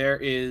think there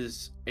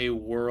is a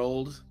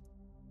world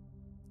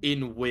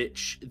in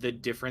which the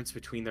difference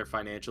between their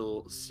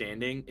financial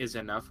standing is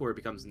enough where it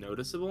becomes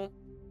noticeable.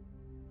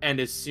 And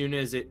as soon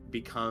as it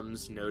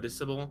becomes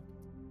noticeable,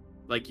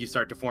 like, you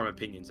start to form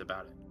opinions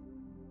about it.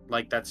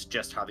 Like, that's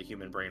just how the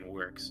human brain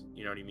works.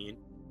 You know what I mean?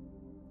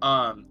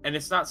 And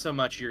it's not so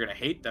much you're gonna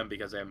hate them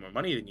because they have more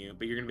money than you,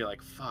 but you're gonna be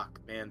like, fuck,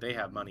 man, they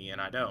have money and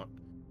I don't.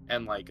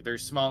 And like,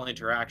 there's small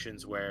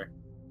interactions where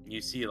you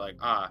see like,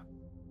 I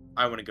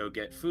want to go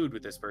get food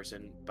with this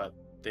person, but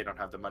they don't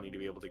have the money to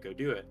be able to go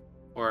do it.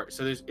 Or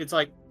so there's it's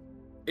like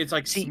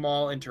See,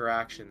 small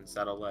interactions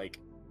that'll like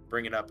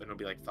bring it up, and it'll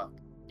be like, fuck,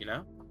 you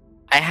know?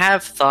 I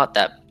have thought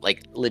that,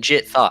 like,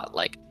 legit thought,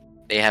 like,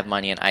 they have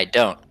money and I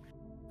don't,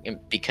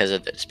 because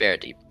of the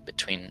disparity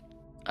between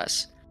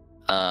us.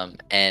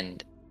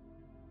 And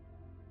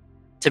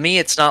to me,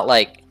 it's not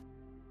like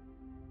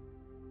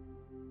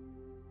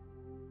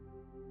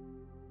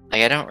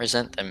I don't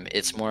resent them.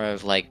 It's more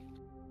of like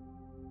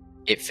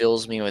it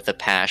fills me with a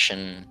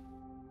passion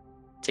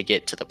to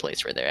get to the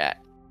place where they're at.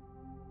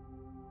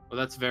 Well,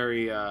 that's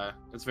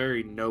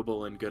very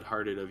noble and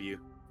good-hearted of you.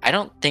 I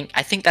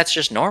think that's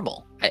just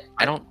normal. I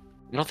I don't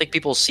think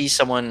people see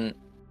someone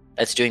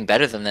that's doing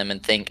better than them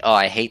and think, "Oh,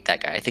 I hate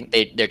that guy." I think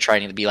they're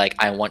trying to be like,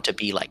 "I want to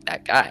be like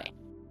that guy."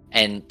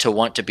 And to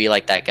want to be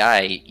like that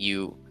guy,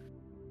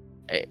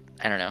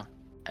 I don't know,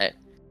 I,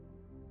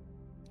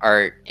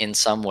 are in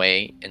some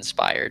way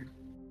inspired.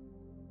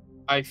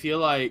 I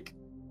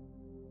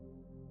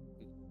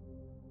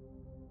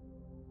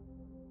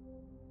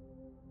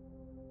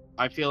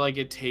feel like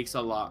it takes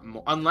a lot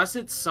more, unless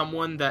it's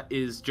someone that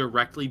is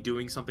directly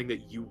doing something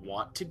that you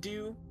want to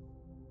do.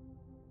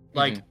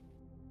 Like, Hmm.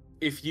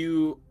 if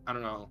you, I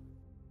don't know,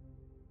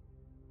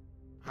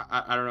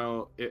 I don't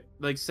know,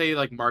 like, say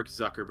like Mark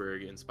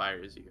Zuckerberg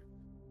inspires you.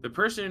 The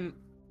person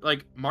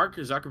like Mark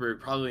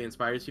Zuckerberg probably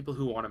inspires people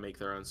who want to make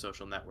their own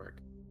social network,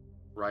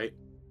 right?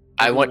 Or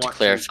I who want to want to.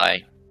 clarify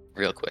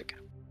real quick.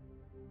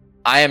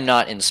 I am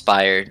not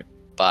inspired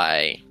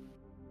by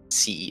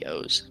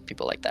CEOs,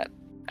 people like that.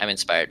 I'm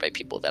inspired by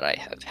people that I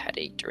have had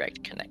a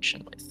direct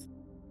connection with.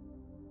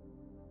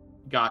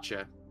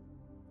 Gotcha.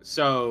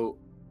 So,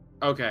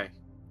 okay,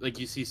 like,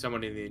 you see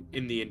someone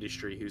in the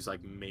industry who's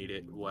like made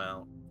it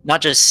well.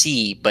 Not just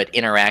see, but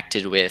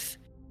interacted with,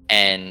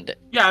 and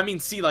Yeah, I mean,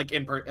 see, like,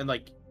 and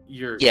like,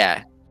 you're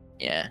yeah,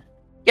 yeah,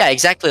 yeah,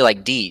 exactly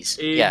like D's.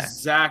 Yeah,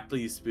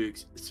 exactly.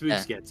 Spooks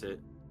yeah. gets it.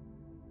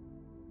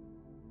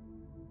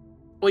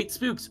 Wait,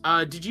 Spooks,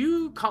 did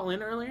you call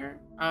in earlier?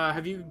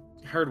 Have you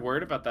heard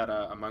word about that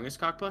Among Us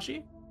cock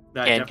plushie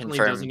that Can definitely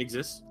confirm doesn't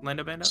exist,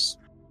 Lando Bando?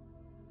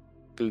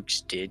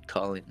 Spooks did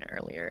call in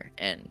earlier,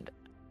 and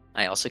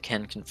I also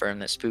can confirm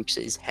that Spooks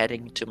is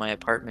heading to my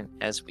apartment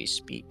as we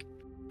speak.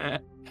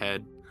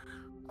 Head.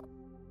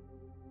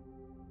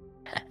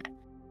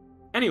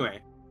 Anyway,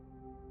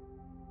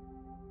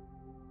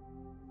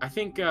 I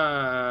think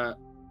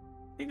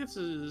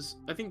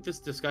this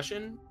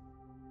discussion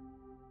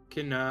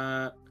can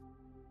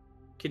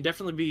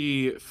definitely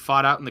be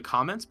fought out in the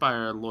comments by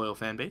our loyal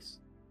fan base.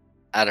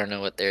 I don't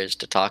know what there is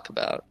to talk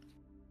about.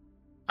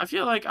 I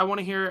feel like I want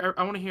to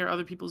hear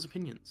other people's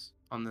opinions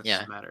on this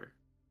Yeah. matter,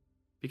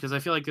 because I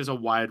feel like there's a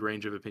wide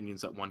range of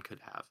opinions that one could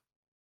have.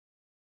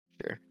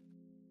 Sure.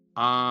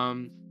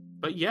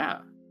 But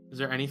yeah, is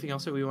there anything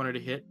else that we wanted to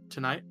hit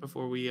tonight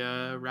before we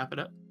wrap it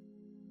up?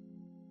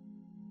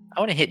 I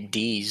want to hit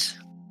D's.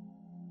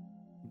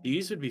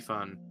 These would be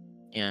fun.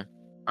 Yeah.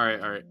 All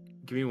right.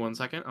 Give me 1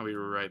 second. I'll be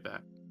right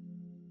back.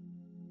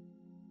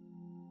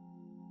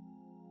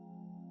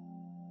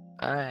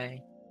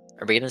 Bye.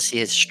 Are we gonna see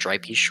his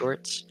stripy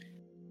shorts?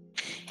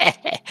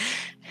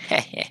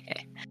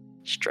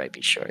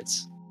 Stripy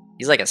shorts.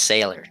 He's like a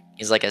sailor.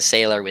 He's like a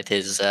sailor with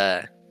his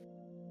what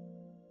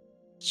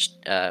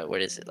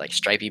is it, like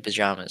stripy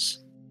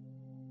pajamas?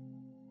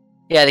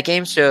 Yeah, the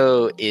game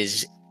show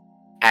is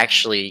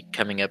actually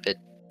coming up at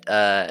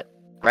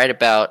right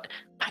about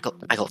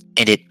Michael,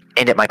 end it,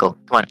 Michael.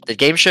 Come on. The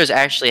game show is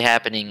actually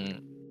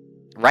happening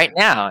right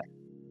now.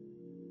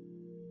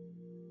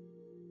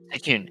 Stay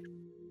tuned.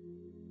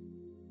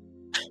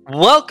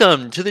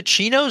 Welcome to the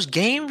Chino's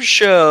Game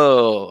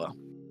Show.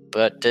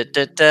 But